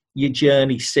your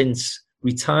journey since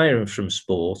retiring from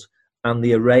sport and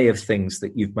the array of things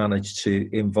that you've managed to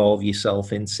involve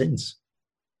yourself in since.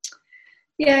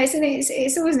 Yeah,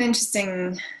 it's always an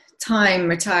interesting time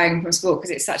retiring from sport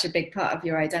because it's such a big part of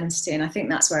your identity. And I think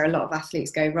that's where a lot of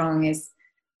athletes go wrong, is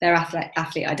their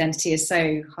athlete identity is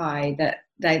so high that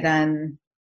they then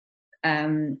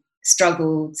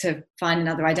struggle to find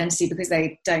another identity because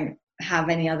they don't have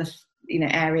any other, you know,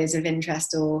 areas of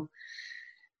interest, or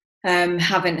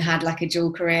haven't had like a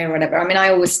dual career or whatever. I mean, I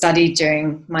always studied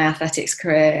during my athletics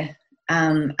career,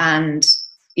 and,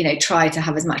 you know, tried to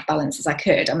have as much balance as I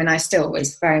could. I mean, I still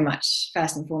was very much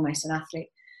first and foremost an athlete.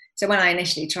 So when I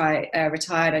initially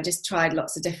retired, I just tried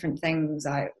lots of different things.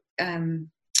 I kind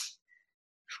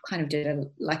of did an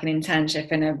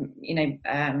internship in a, you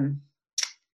know,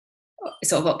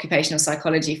 sort of occupational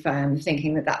psychology firm,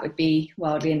 thinking that would be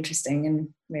wildly interesting, and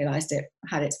realised it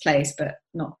had its place, but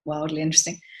not wildly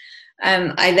interesting.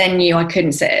 I then knew I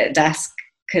couldn't sit at a desk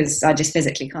because I just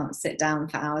physically can't sit down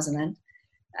for hours on end.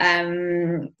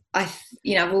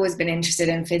 I've always been interested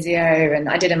in physio, and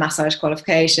I did a massage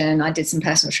qualification. I did some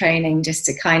personal training just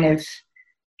to kind of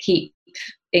keep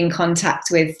in contact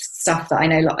with stuff that I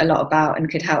know a lot about and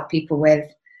could help people with.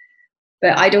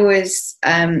 But I'd always,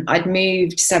 I'd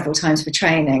moved several times for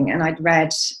training, and I'd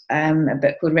read a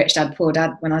book called Rich Dad, Poor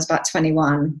Dad when I was about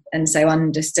 21, and so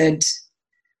understood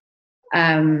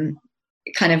kind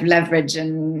of leverage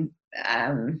and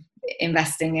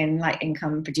investing in like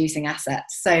income producing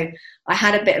assets. So I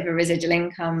had a bit of a residual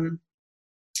income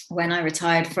when I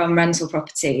retired from rental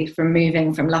property, from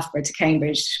moving from Loughborough to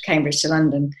Cambridge to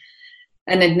London,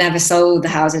 and had never sold the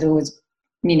house. I'd always,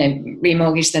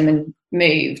 remortgaged them and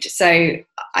moved. So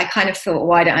I kind of thought,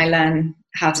 why don't I learn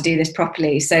how to do this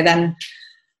properly? So then,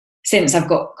 since I've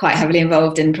got quite heavily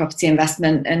involved in property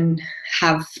investment and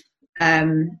have,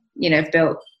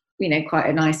 built, quite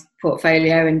a nice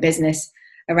portfolio and business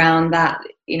around that,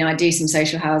 I do some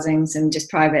social housing, some just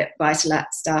private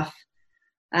buy-to-let stuff.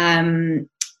 And,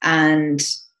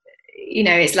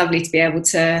 it's lovely to be able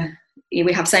to,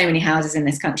 we have so many houses in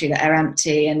this country that are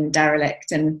empty and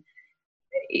derelict. And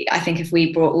I think if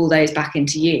we brought all those back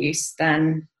into use,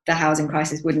 then the housing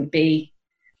crisis wouldn't be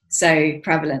so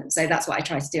prevalent. So that's what I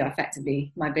try to do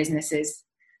effectively. My business is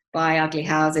buy ugly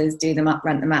houses, do them up,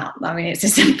 rent them out. I mean, it's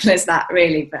as simple as that,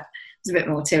 really, but there's a bit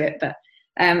more to it. But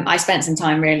I spent some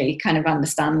time really kind of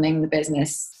understanding the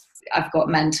business. I've got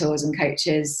mentors and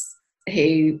coaches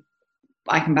who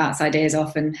I can bounce ideas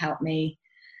off and help me.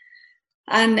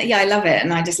 And yeah, I love it.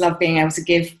 And I just love being able to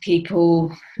give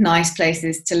people nice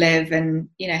places to live and,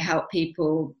 help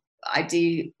people. I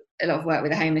do a lot of work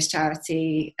with a homeless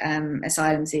charity,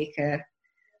 asylum seeker,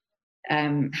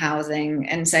 housing.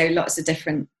 And so lots of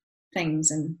different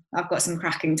things. And I've got some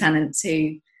cracking tenants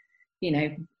who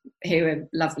are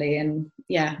lovely. And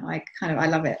yeah, I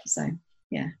love it. So,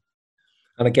 yeah.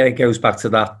 And again, it goes back to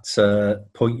that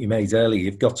point you made earlier.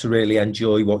 You've got to really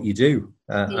enjoy what you do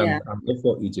and love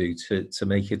what you do to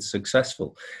make it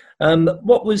successful.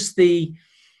 What was the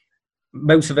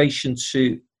motivation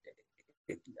to,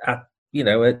 at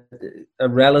a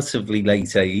relatively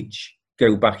late age,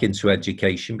 go back into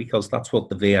education? Because that's what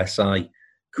the VSI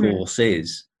course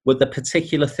is. Were there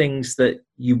particular things that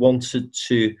you wanted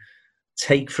to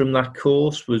take from that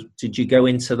course? Did you go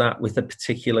into that with a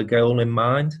particular goal in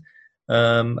mind?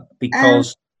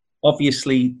 Because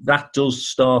obviously that does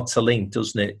start to link,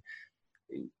 doesn't it?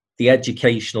 The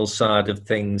educational side of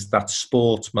things, that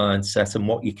sports mindset, and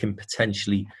what you can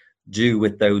potentially do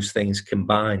with those things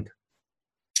combined.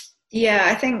 Yeah,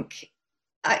 I think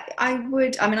I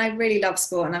would. I mean, I really love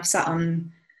sport, and I've sat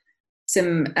on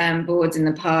some boards in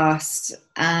the past,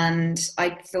 and I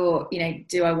thought,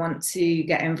 do I want to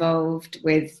get involved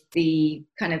with the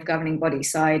kind of governing body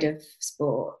side of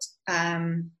sport?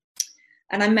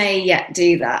 And I may yet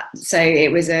do that. So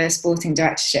it was a sporting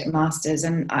directorship masters,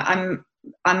 and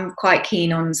I'm quite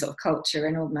keen on sort of culture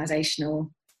and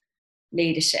organisational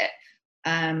leadership,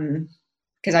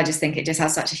 because I just think it just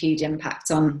has such a huge impact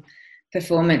on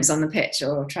performance on the pitch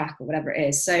or track or whatever it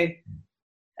is. So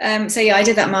yeah, I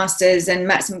did that masters and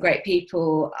met some great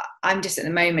people. I'm just at the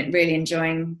moment really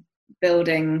enjoying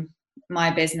building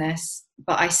my business,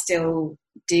 but I still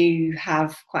do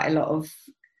have quite a lot of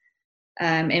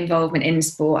involvement in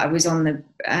sport. I was on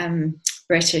the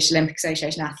British Olympic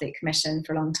Association Athlete Commission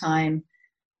for a long time,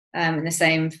 and the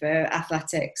same for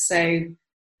athletics. So,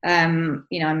 I'm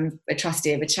a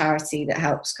trustee of a charity that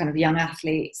helps kind of young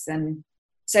athletes. And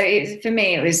so for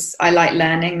me, I like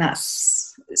learning.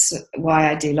 That's why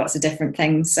I do lots of different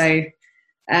things. So,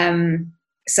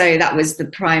 so that was the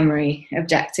primary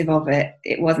objective of it.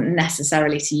 It wasn't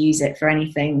necessarily to use it for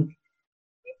anything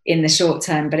in the short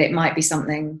term, but it might be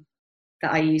something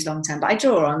that I use long term. But I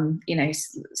draw on,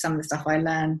 some of the stuff I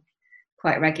learn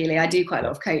quite regularly. I do quite a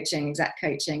lot of coaching, exec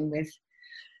coaching with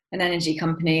an energy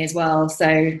company as well.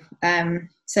 So,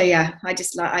 yeah,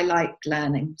 I like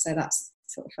learning. So that's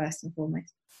sort of first and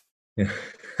foremost. Yeah.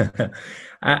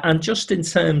 And just in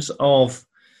terms of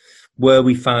where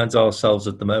we find ourselves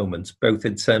at the moment, both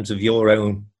in terms of your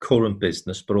own current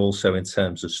business, but also in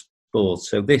terms of sport.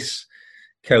 So this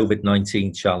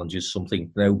COVID-19 challenge is something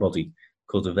nobody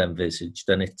could have envisaged,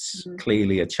 and it's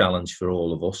clearly a challenge for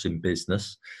all of us in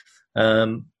business.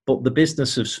 But the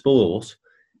business of sport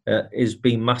is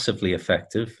being massively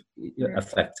affected,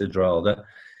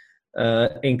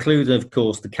 including, of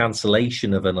course, the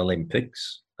cancellation of an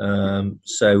Olympics.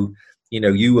 So,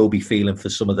 you will be feeling for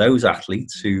some of those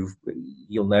athletes who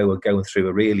you'll know are going through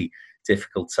a really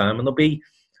difficult time. And there'll be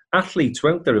athletes,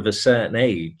 won't there, of a certain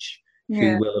age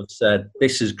who will have said,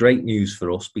 this is great news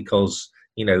for us because,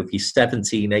 if you're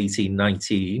 17, 18,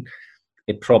 19,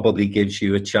 it probably gives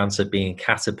you a chance of being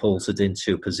catapulted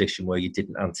into a position where you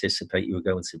didn't anticipate you were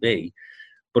going to be.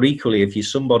 But equally, if you're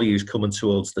somebody who's coming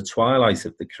towards the twilight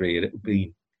of the career, it would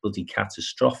be bloody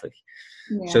catastrophic.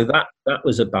 Yeah. So that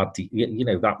was a bad,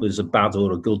 that was a bad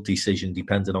or a good decision,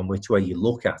 depending on which way you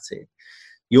look at it.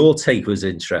 Your take was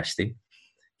interesting.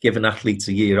 Giving athletes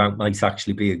a year out might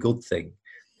actually be a good thing.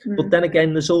 But then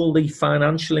again, there's all the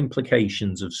financial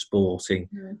implications of sporting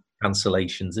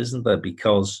cancellations, isn't there?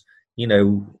 Because, you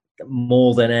know,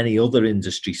 more than any other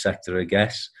industry sector, I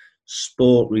guess,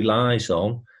 sport relies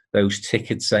on those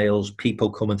ticket sales, people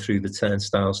coming through the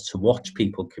turnstiles to watch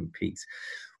people compete.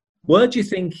 Where do you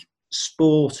think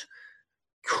sport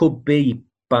could be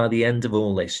by the end of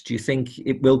all this? Do you think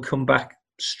it will come back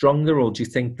stronger, or do you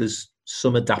think there's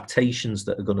some adaptations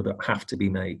that are going to have to be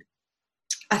made?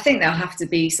 I think there'll have to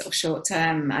be sort of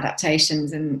short-term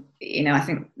adaptations, and, you know, I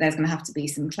think there's going to have to be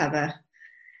some clever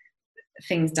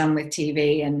things done with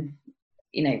TV. And,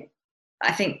 you know,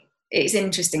 I think it's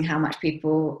interesting how much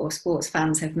people or sports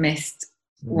fans have missed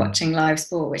watching live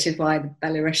sport, which is why the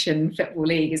Belarusian Football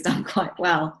League has done quite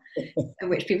well,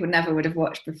 which people never would have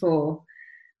watched before.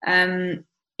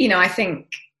 You know, I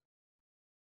think,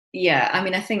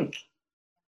 I think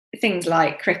things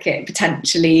like cricket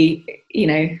potentially, you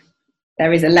know,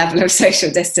 there is a level of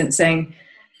social distancing.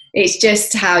 It's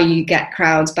just how you get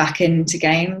crowds back into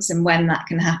games and when that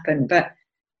can happen. But,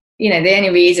 you know, the only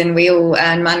reason we all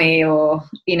earn money, or,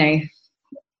 you know,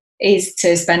 is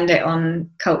to spend it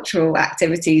on cultural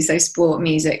activities, so sport,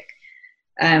 music,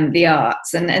 the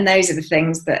arts, and those are the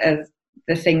things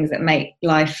that make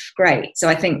life great. So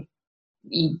I think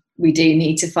we do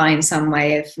need to find some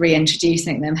way of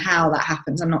reintroducing them. How that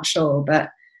happens, I'm not sure,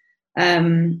 but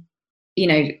you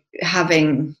know,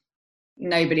 having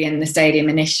nobody in the stadium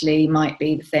initially might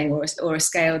be the thing, or a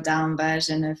scaled down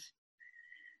version of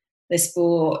the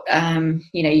sport.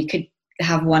 You know, you could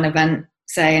have one event,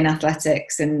 say in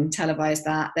athletics, and televise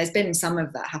that. There's been some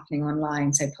of that happening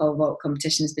online, so pole vault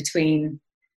competitions between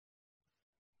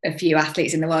a few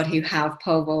athletes in the world who have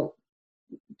pole vault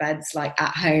beds like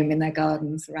at home in their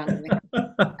gardens randomly.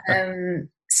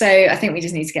 So I think we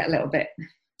just need to get a little bit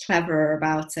cleverer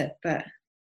about it. But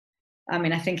I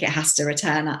mean, I think it has to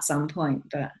return at some point,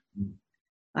 but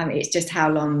I mean, it's just how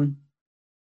long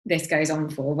this goes on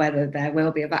for, whether there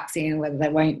will be a vaccine or whether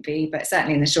there won't be. But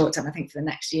certainly in the short term, I think for the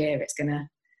next year,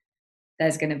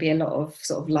 there's going to be a lot of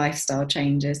sort of lifestyle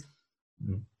changes.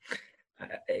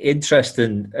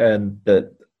 Interesting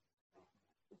that,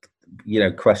 you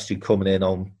know, question coming in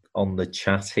on the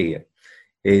chat here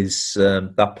is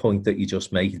that point that you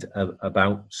just made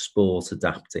about sport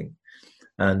adapting.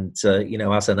 And, you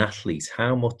know, as an athlete,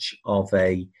 how much of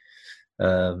an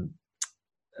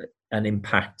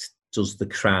impact does the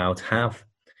crowd have?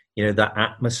 You know, that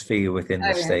atmosphere within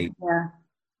the stadium.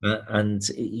 Yeah. And,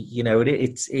 you know, I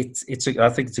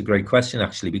think it's a great question,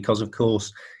 actually, because, of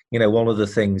course, you know, one of the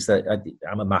things that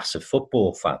I'm a massive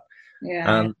football fan.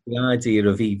 Yeah. And the idea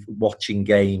of watching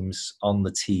games on the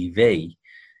TV,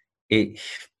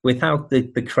 without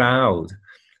the crowd,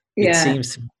 it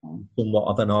seems to be somewhat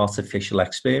of an artificial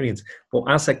experience. But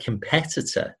as a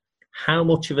competitor, how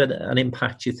much of an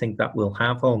impact do you think that will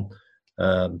have on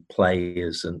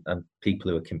players and people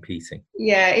who are competing?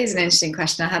 Yeah, it is an interesting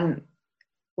question. I hadn't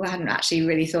actually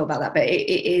really thought about that, but it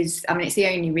is. I mean, it's the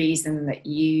only reason that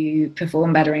you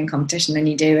perform better in competition than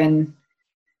you do in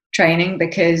training,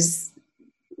 because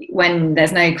when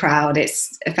there's no crowd,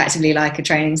 it's effectively like a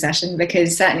training session,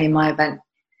 because certainly in my event,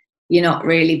 you're not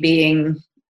really being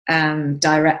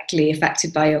directly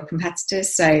affected by your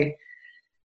competitors. So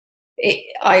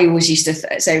I always used to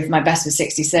say if my best was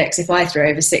 66, if I threw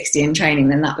over 60 in training,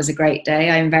 then that was a great day.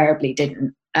 I invariably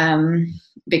didn't,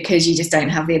 because you just don't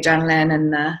have the adrenaline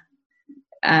and the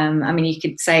I mean, you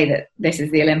could say that this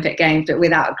is the Olympic Games, but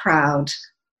without a crowd,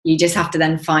 you just have to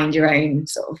then find your own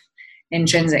sort of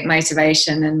intrinsic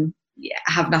motivation and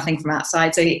have nothing from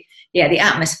outside. So yeah, the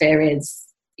atmosphere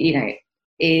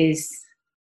is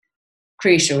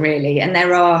crucial, really. And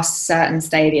there are certain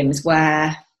stadiums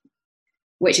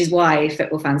which is why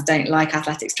football fans don't like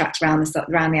athletics tracks around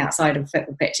the outside of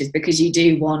football pitches, because you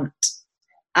do want,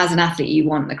 as an athlete, you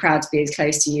want the crowd to be as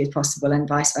close to you as possible, and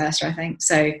vice versa, I think.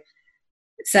 So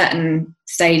certain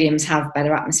stadiums have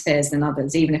better atmospheres than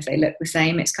others, even if they look the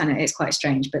same. It's quite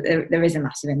strange, but there is a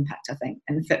massive impact, I think.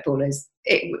 And footballers,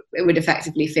 it would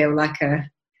effectively feel like a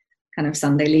kind of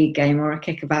Sunday league game or a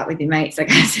kickabout with your mates, I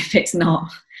guess, if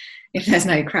there's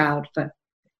no crowd. But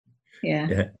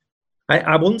yeah.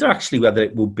 I wonder actually whether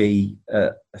it will be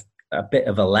a bit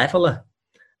of a leveler.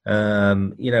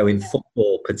 You know, in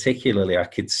football particularly, I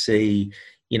could see,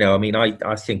 you know, I mean,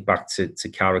 I think back to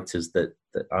characters that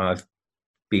I've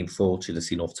been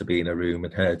fortunate enough to be in a room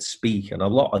and heard speak, and a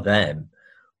lot of them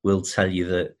will tell you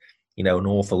that, you know, an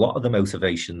awful lot of the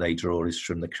motivation they draw is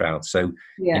from the crowd. So,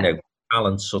 you know,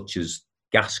 talents such as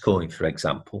Gascoigne, for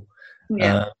example, you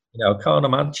know, I can't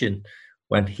imagine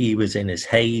when he was in his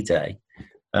heyday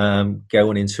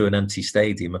going into an empty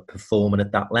stadium and performing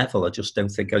at that level. I just don't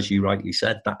think, as you rightly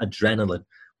said, that adrenaline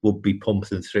would be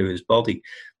pumping through his body.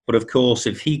 But of course,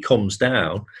 if he comes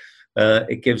down,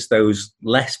 it gives those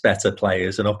less better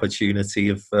players an opportunity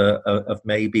of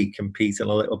maybe competing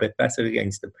a little bit better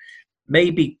against them.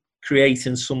 Maybe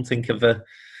creating something of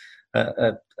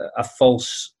a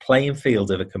false playing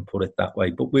field, if I can put it that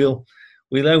way. But we'll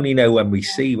only know when we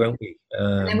see, won't we?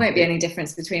 And there won't be any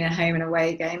difference between a home and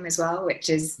away game as well, which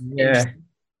is yeah.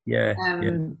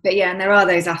 But yeah, and there are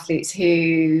those athletes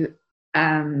who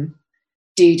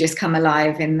do just come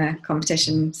alive in the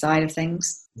competition side of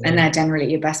things, and they're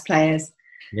generally your best players.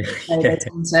 So they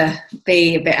tend to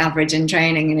be a bit average in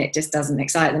training, and it just doesn't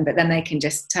excite them. But then they can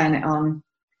just turn it on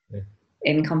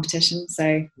in competition.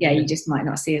 So you just might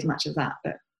not see as much of that,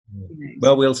 but.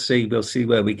 Well, we'll see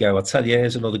where we go. I'll tell you,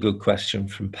 here's another good question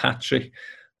from Patrick.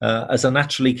 As a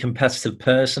naturally competitive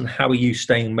person, how are you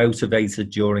staying motivated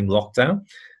during lockdown?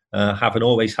 Having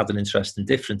always had an interest in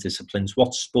different disciplines,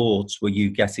 what sports were you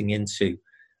getting into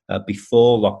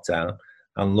before lockdown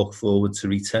and look forward to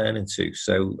returning to?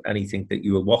 So anything that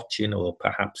you were watching or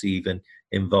perhaps even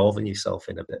involving yourself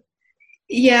in a bit?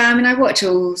 Yeah, I mean, I watch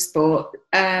all sport.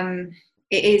 It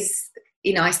is...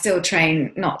 I still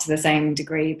train, not to the same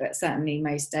degree, but certainly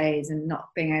most days, and not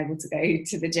being able to go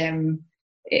to the gym.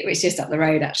 It was just up the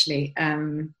road, actually. I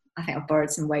think I've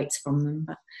borrowed some weights from them,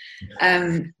 but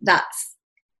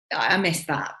I miss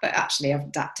that. But actually I've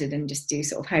adapted and just do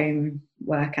sort of home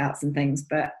workouts and things.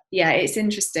 But yeah, it's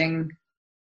interesting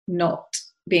not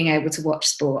being able to watch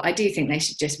sport. I do think they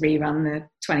should just rerun the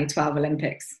 2012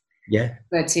 Olympics.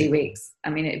 For 2 weeks. I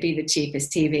mean, it'd be the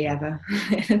cheapest TV ever.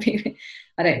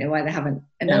 I don't know why they haven't.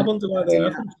 I wonder why they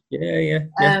haven't.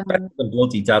 Better than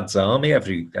bloody Dad's Army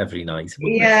every night.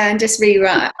 And just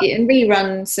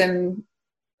rerun some,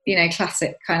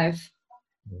 classic kind of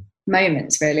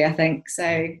moments. Really, I think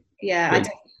so. Yeah,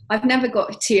 I've never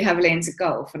got too heavily into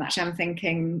golf, and actually, I'm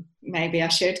thinking maybe I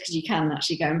should, because you can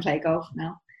actually go and play golf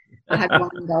now. I had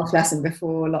one golf lesson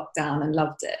before lockdown and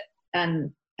loved it,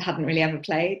 and hadn't really ever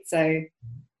played, so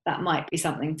that might be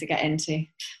something to get into.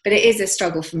 But it is a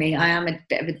struggle for me. I am a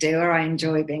bit of a doer. I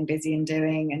enjoy being busy and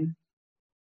doing,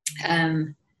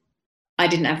 and I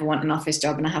didn't ever want an office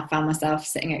job, and I have found myself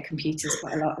sitting at computers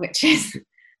quite a lot, which is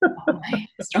not my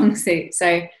strong suit.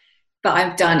 So,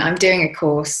 but I'm doing a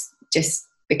course just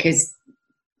because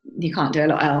you can't do a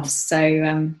lot else.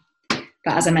 So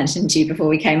but as I mentioned to you before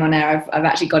we came on air, I've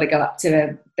actually got to go up to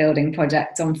a building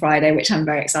project on Friday, which I'm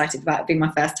very excited about. It'll be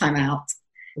my first time out,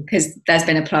 because there's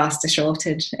been a plaster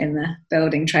shortage in the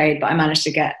building trade, but I managed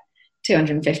to get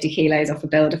 250 kilos off a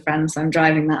builder friend, so I'm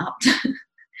driving that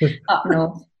up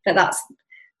north. But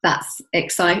that's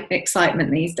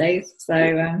excitement these days. So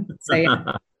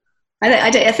yeah,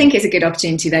 I think it's a good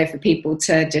opportunity though for people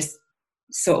to just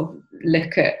sort of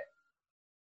look at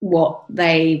what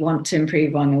they want to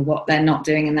improve on, or what they're not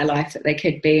doing in their life that they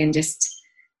could be, and just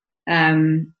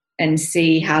and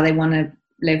see how they want to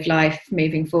live life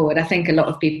moving forward. I think a lot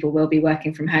of people will be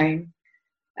working from home,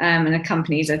 and the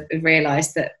companies have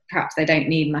realised that perhaps they don't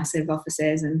need massive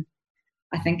offices, and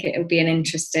I think it will be an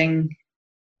interesting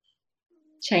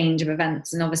change of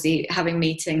events. And obviously having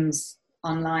meetings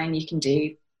online you can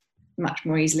do much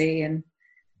more easily, and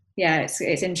yeah, it's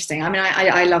interesting. I mean,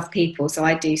 I love people, so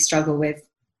I do struggle with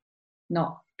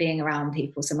not being around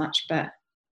people so much, but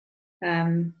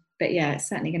yeah, it's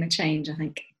certainly going to change, I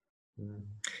think.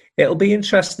 It'll be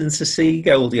interesting to see,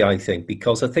 Goldie, I think,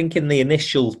 because I think in the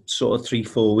initial sort of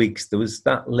 3-4 weeks there was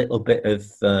that little bit of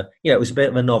it was a bit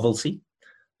of a novelty,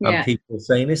 and people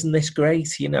saying, isn't this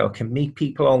great, I can meet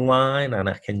people online, and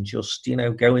I can just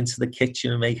go into the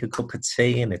kitchen and make a cup of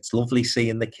tea, and it's lovely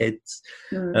seeing the kids.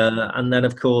 And then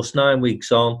of course 9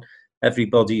 weeks on,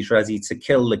 everybody's ready to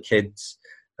kill the kids,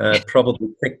 probably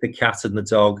pick the cat and the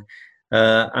dog,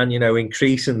 and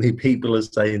increasingly people are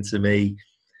saying to me,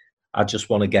 I just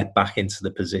want to get back into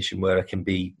the position where I can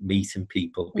be meeting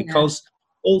people, because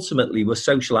ultimately we're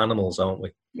social animals, aren't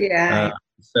we?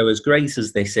 So as great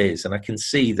as this is, and I can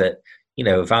see that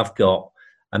if I've got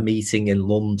a meeting in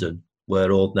London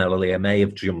where ordinarily I may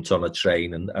have jumped on a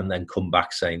train and then come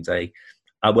back same day,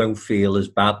 I won't feel as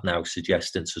bad now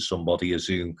suggesting to somebody a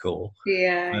Zoom call.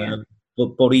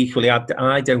 But equally,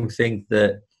 I don't think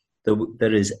that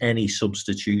there is any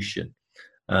substitution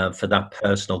for that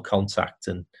personal contact.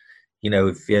 And,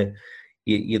 if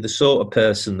you're the sort of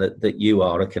person that you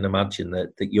are, I can imagine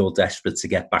that you're desperate to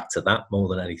get back to that more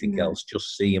than anything else,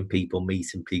 just seeing people,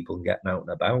 meeting people and getting out and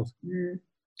about.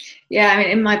 Yeah, I mean,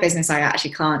 in my business, I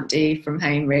actually can't do from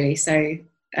home really. So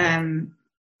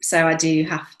I do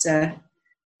have to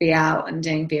be out and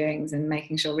doing viewings and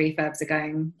making sure refurbs are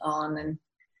going on,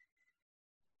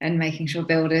 and making sure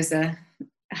builders are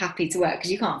happy to work,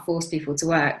 because you can't force people to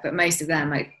work, but most of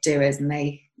them are doers and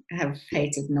they have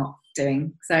hated not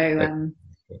doing. So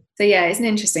yeah, it's an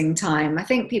interesting time. I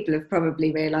think people have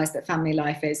probably realised that family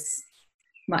life is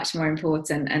much more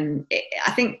important, and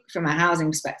I think from a housing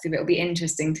perspective, it'll be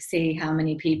interesting to see how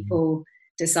many people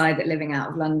decide that living out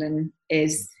of London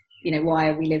is, why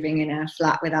are we living in a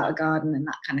flat without a garden and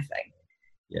that kind of thing.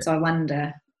 Yeah. So I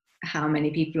wonder how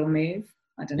many people will move.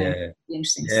 I don't know. Yeah. It'll be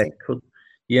interesting to see.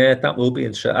 Yeah, that will be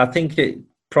interesting. I think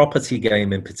property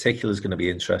game in particular is going to be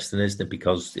interesting, isn't it?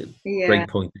 Because great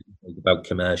point about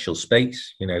commercial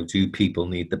space. Do people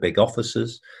need the big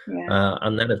offices? Yeah.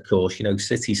 And then, of course,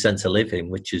 city centre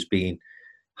living, which has been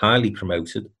highly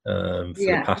promoted for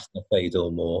the past decade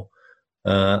or more.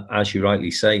 As you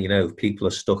rightly say, if people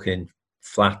are stuck in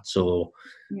flats or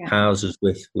houses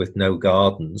with no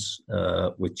gardens,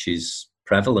 which is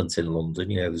prevalent in London.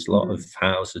 There's a lot of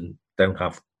houses don't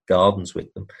have gardens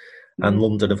with them, and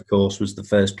London, of course, was the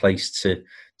first place to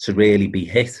really be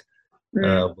hit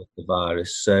with the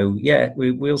virus. So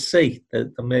we'll see.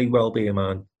 There may well be a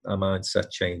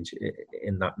mindset change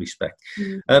in that respect.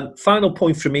 Final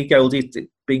point from me, Goldie. It's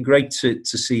been great to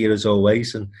see you as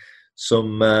always, and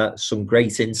some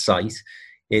great insight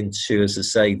into, as I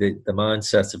say, the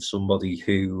mindset of somebody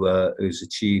who's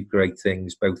achieved great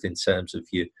things, both in terms of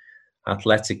your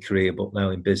athletic career, but now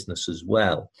in business as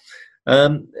well.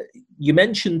 You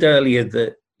mentioned earlier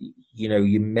that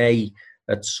you may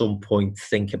at some point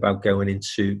think about going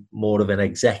into more of an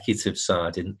executive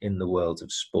side in the world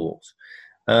of sport.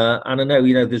 And I know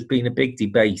there's been a big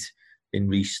debate in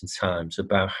recent times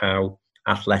about how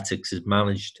athletics is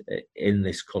managed in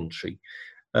this country.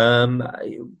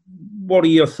 What are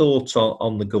your thoughts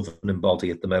on the governing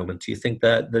body at the moment? Do you think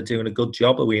they're doing a good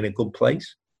job? Are we in a good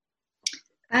place?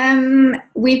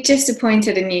 We've just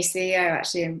appointed a new CEO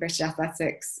actually in British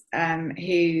Athletics,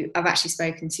 who I've actually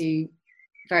spoken to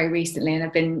very recently and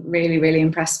I've been really, really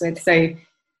impressed with. So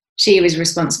she was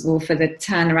responsible for the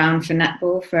turnaround for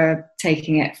netball, for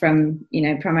taking it from,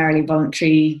 primarily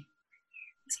voluntary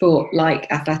sport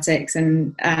like athletics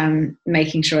and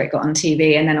making sure it got on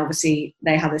TV. And then obviously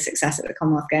they had the success at the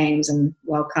Commonwealth Games and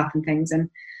World Cup and things.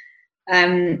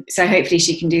 And so hopefully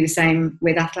she can do the same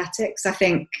with athletics. I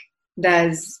think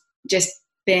there's just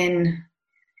been,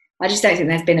 I just don't think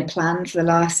there's been a plan for the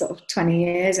last sort of 20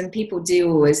 years. And people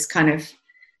do always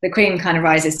the cream kind of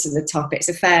rises to the top. It's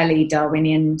a fairly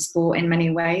Darwinian sport in many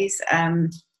ways.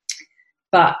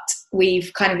 But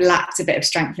we've kind of lacked a bit of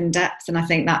strength and depth. And I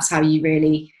think that's how you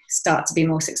really start to be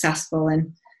more successful.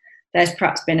 And there's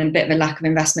perhaps been a bit of a lack of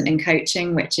investment in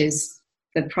coaching, which is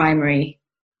the primary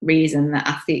reason that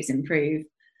athletes improve.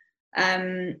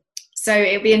 So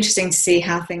it'll be interesting to see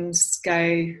how things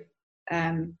go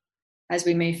as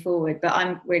we move forward. But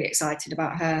I'm really excited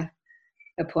about her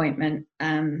appointment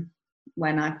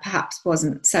when I perhaps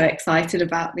wasn't so excited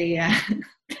about the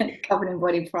governing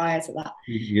body prior to that.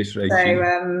 Yes, right.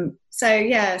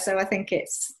 So I think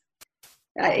it's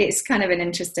kind of an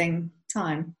interesting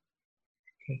time.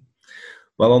 Okay.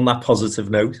 Well, on that positive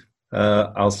note,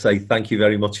 I'll say thank you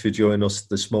very much for joining us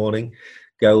this morning,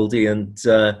 Goldie, and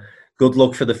good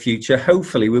luck for the future.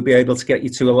 Hopefully we'll be able to get you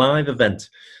to a live event.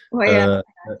 Well,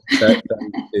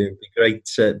 It'd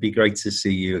be great to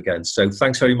see you again. So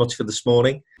thanks very much for this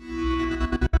morning.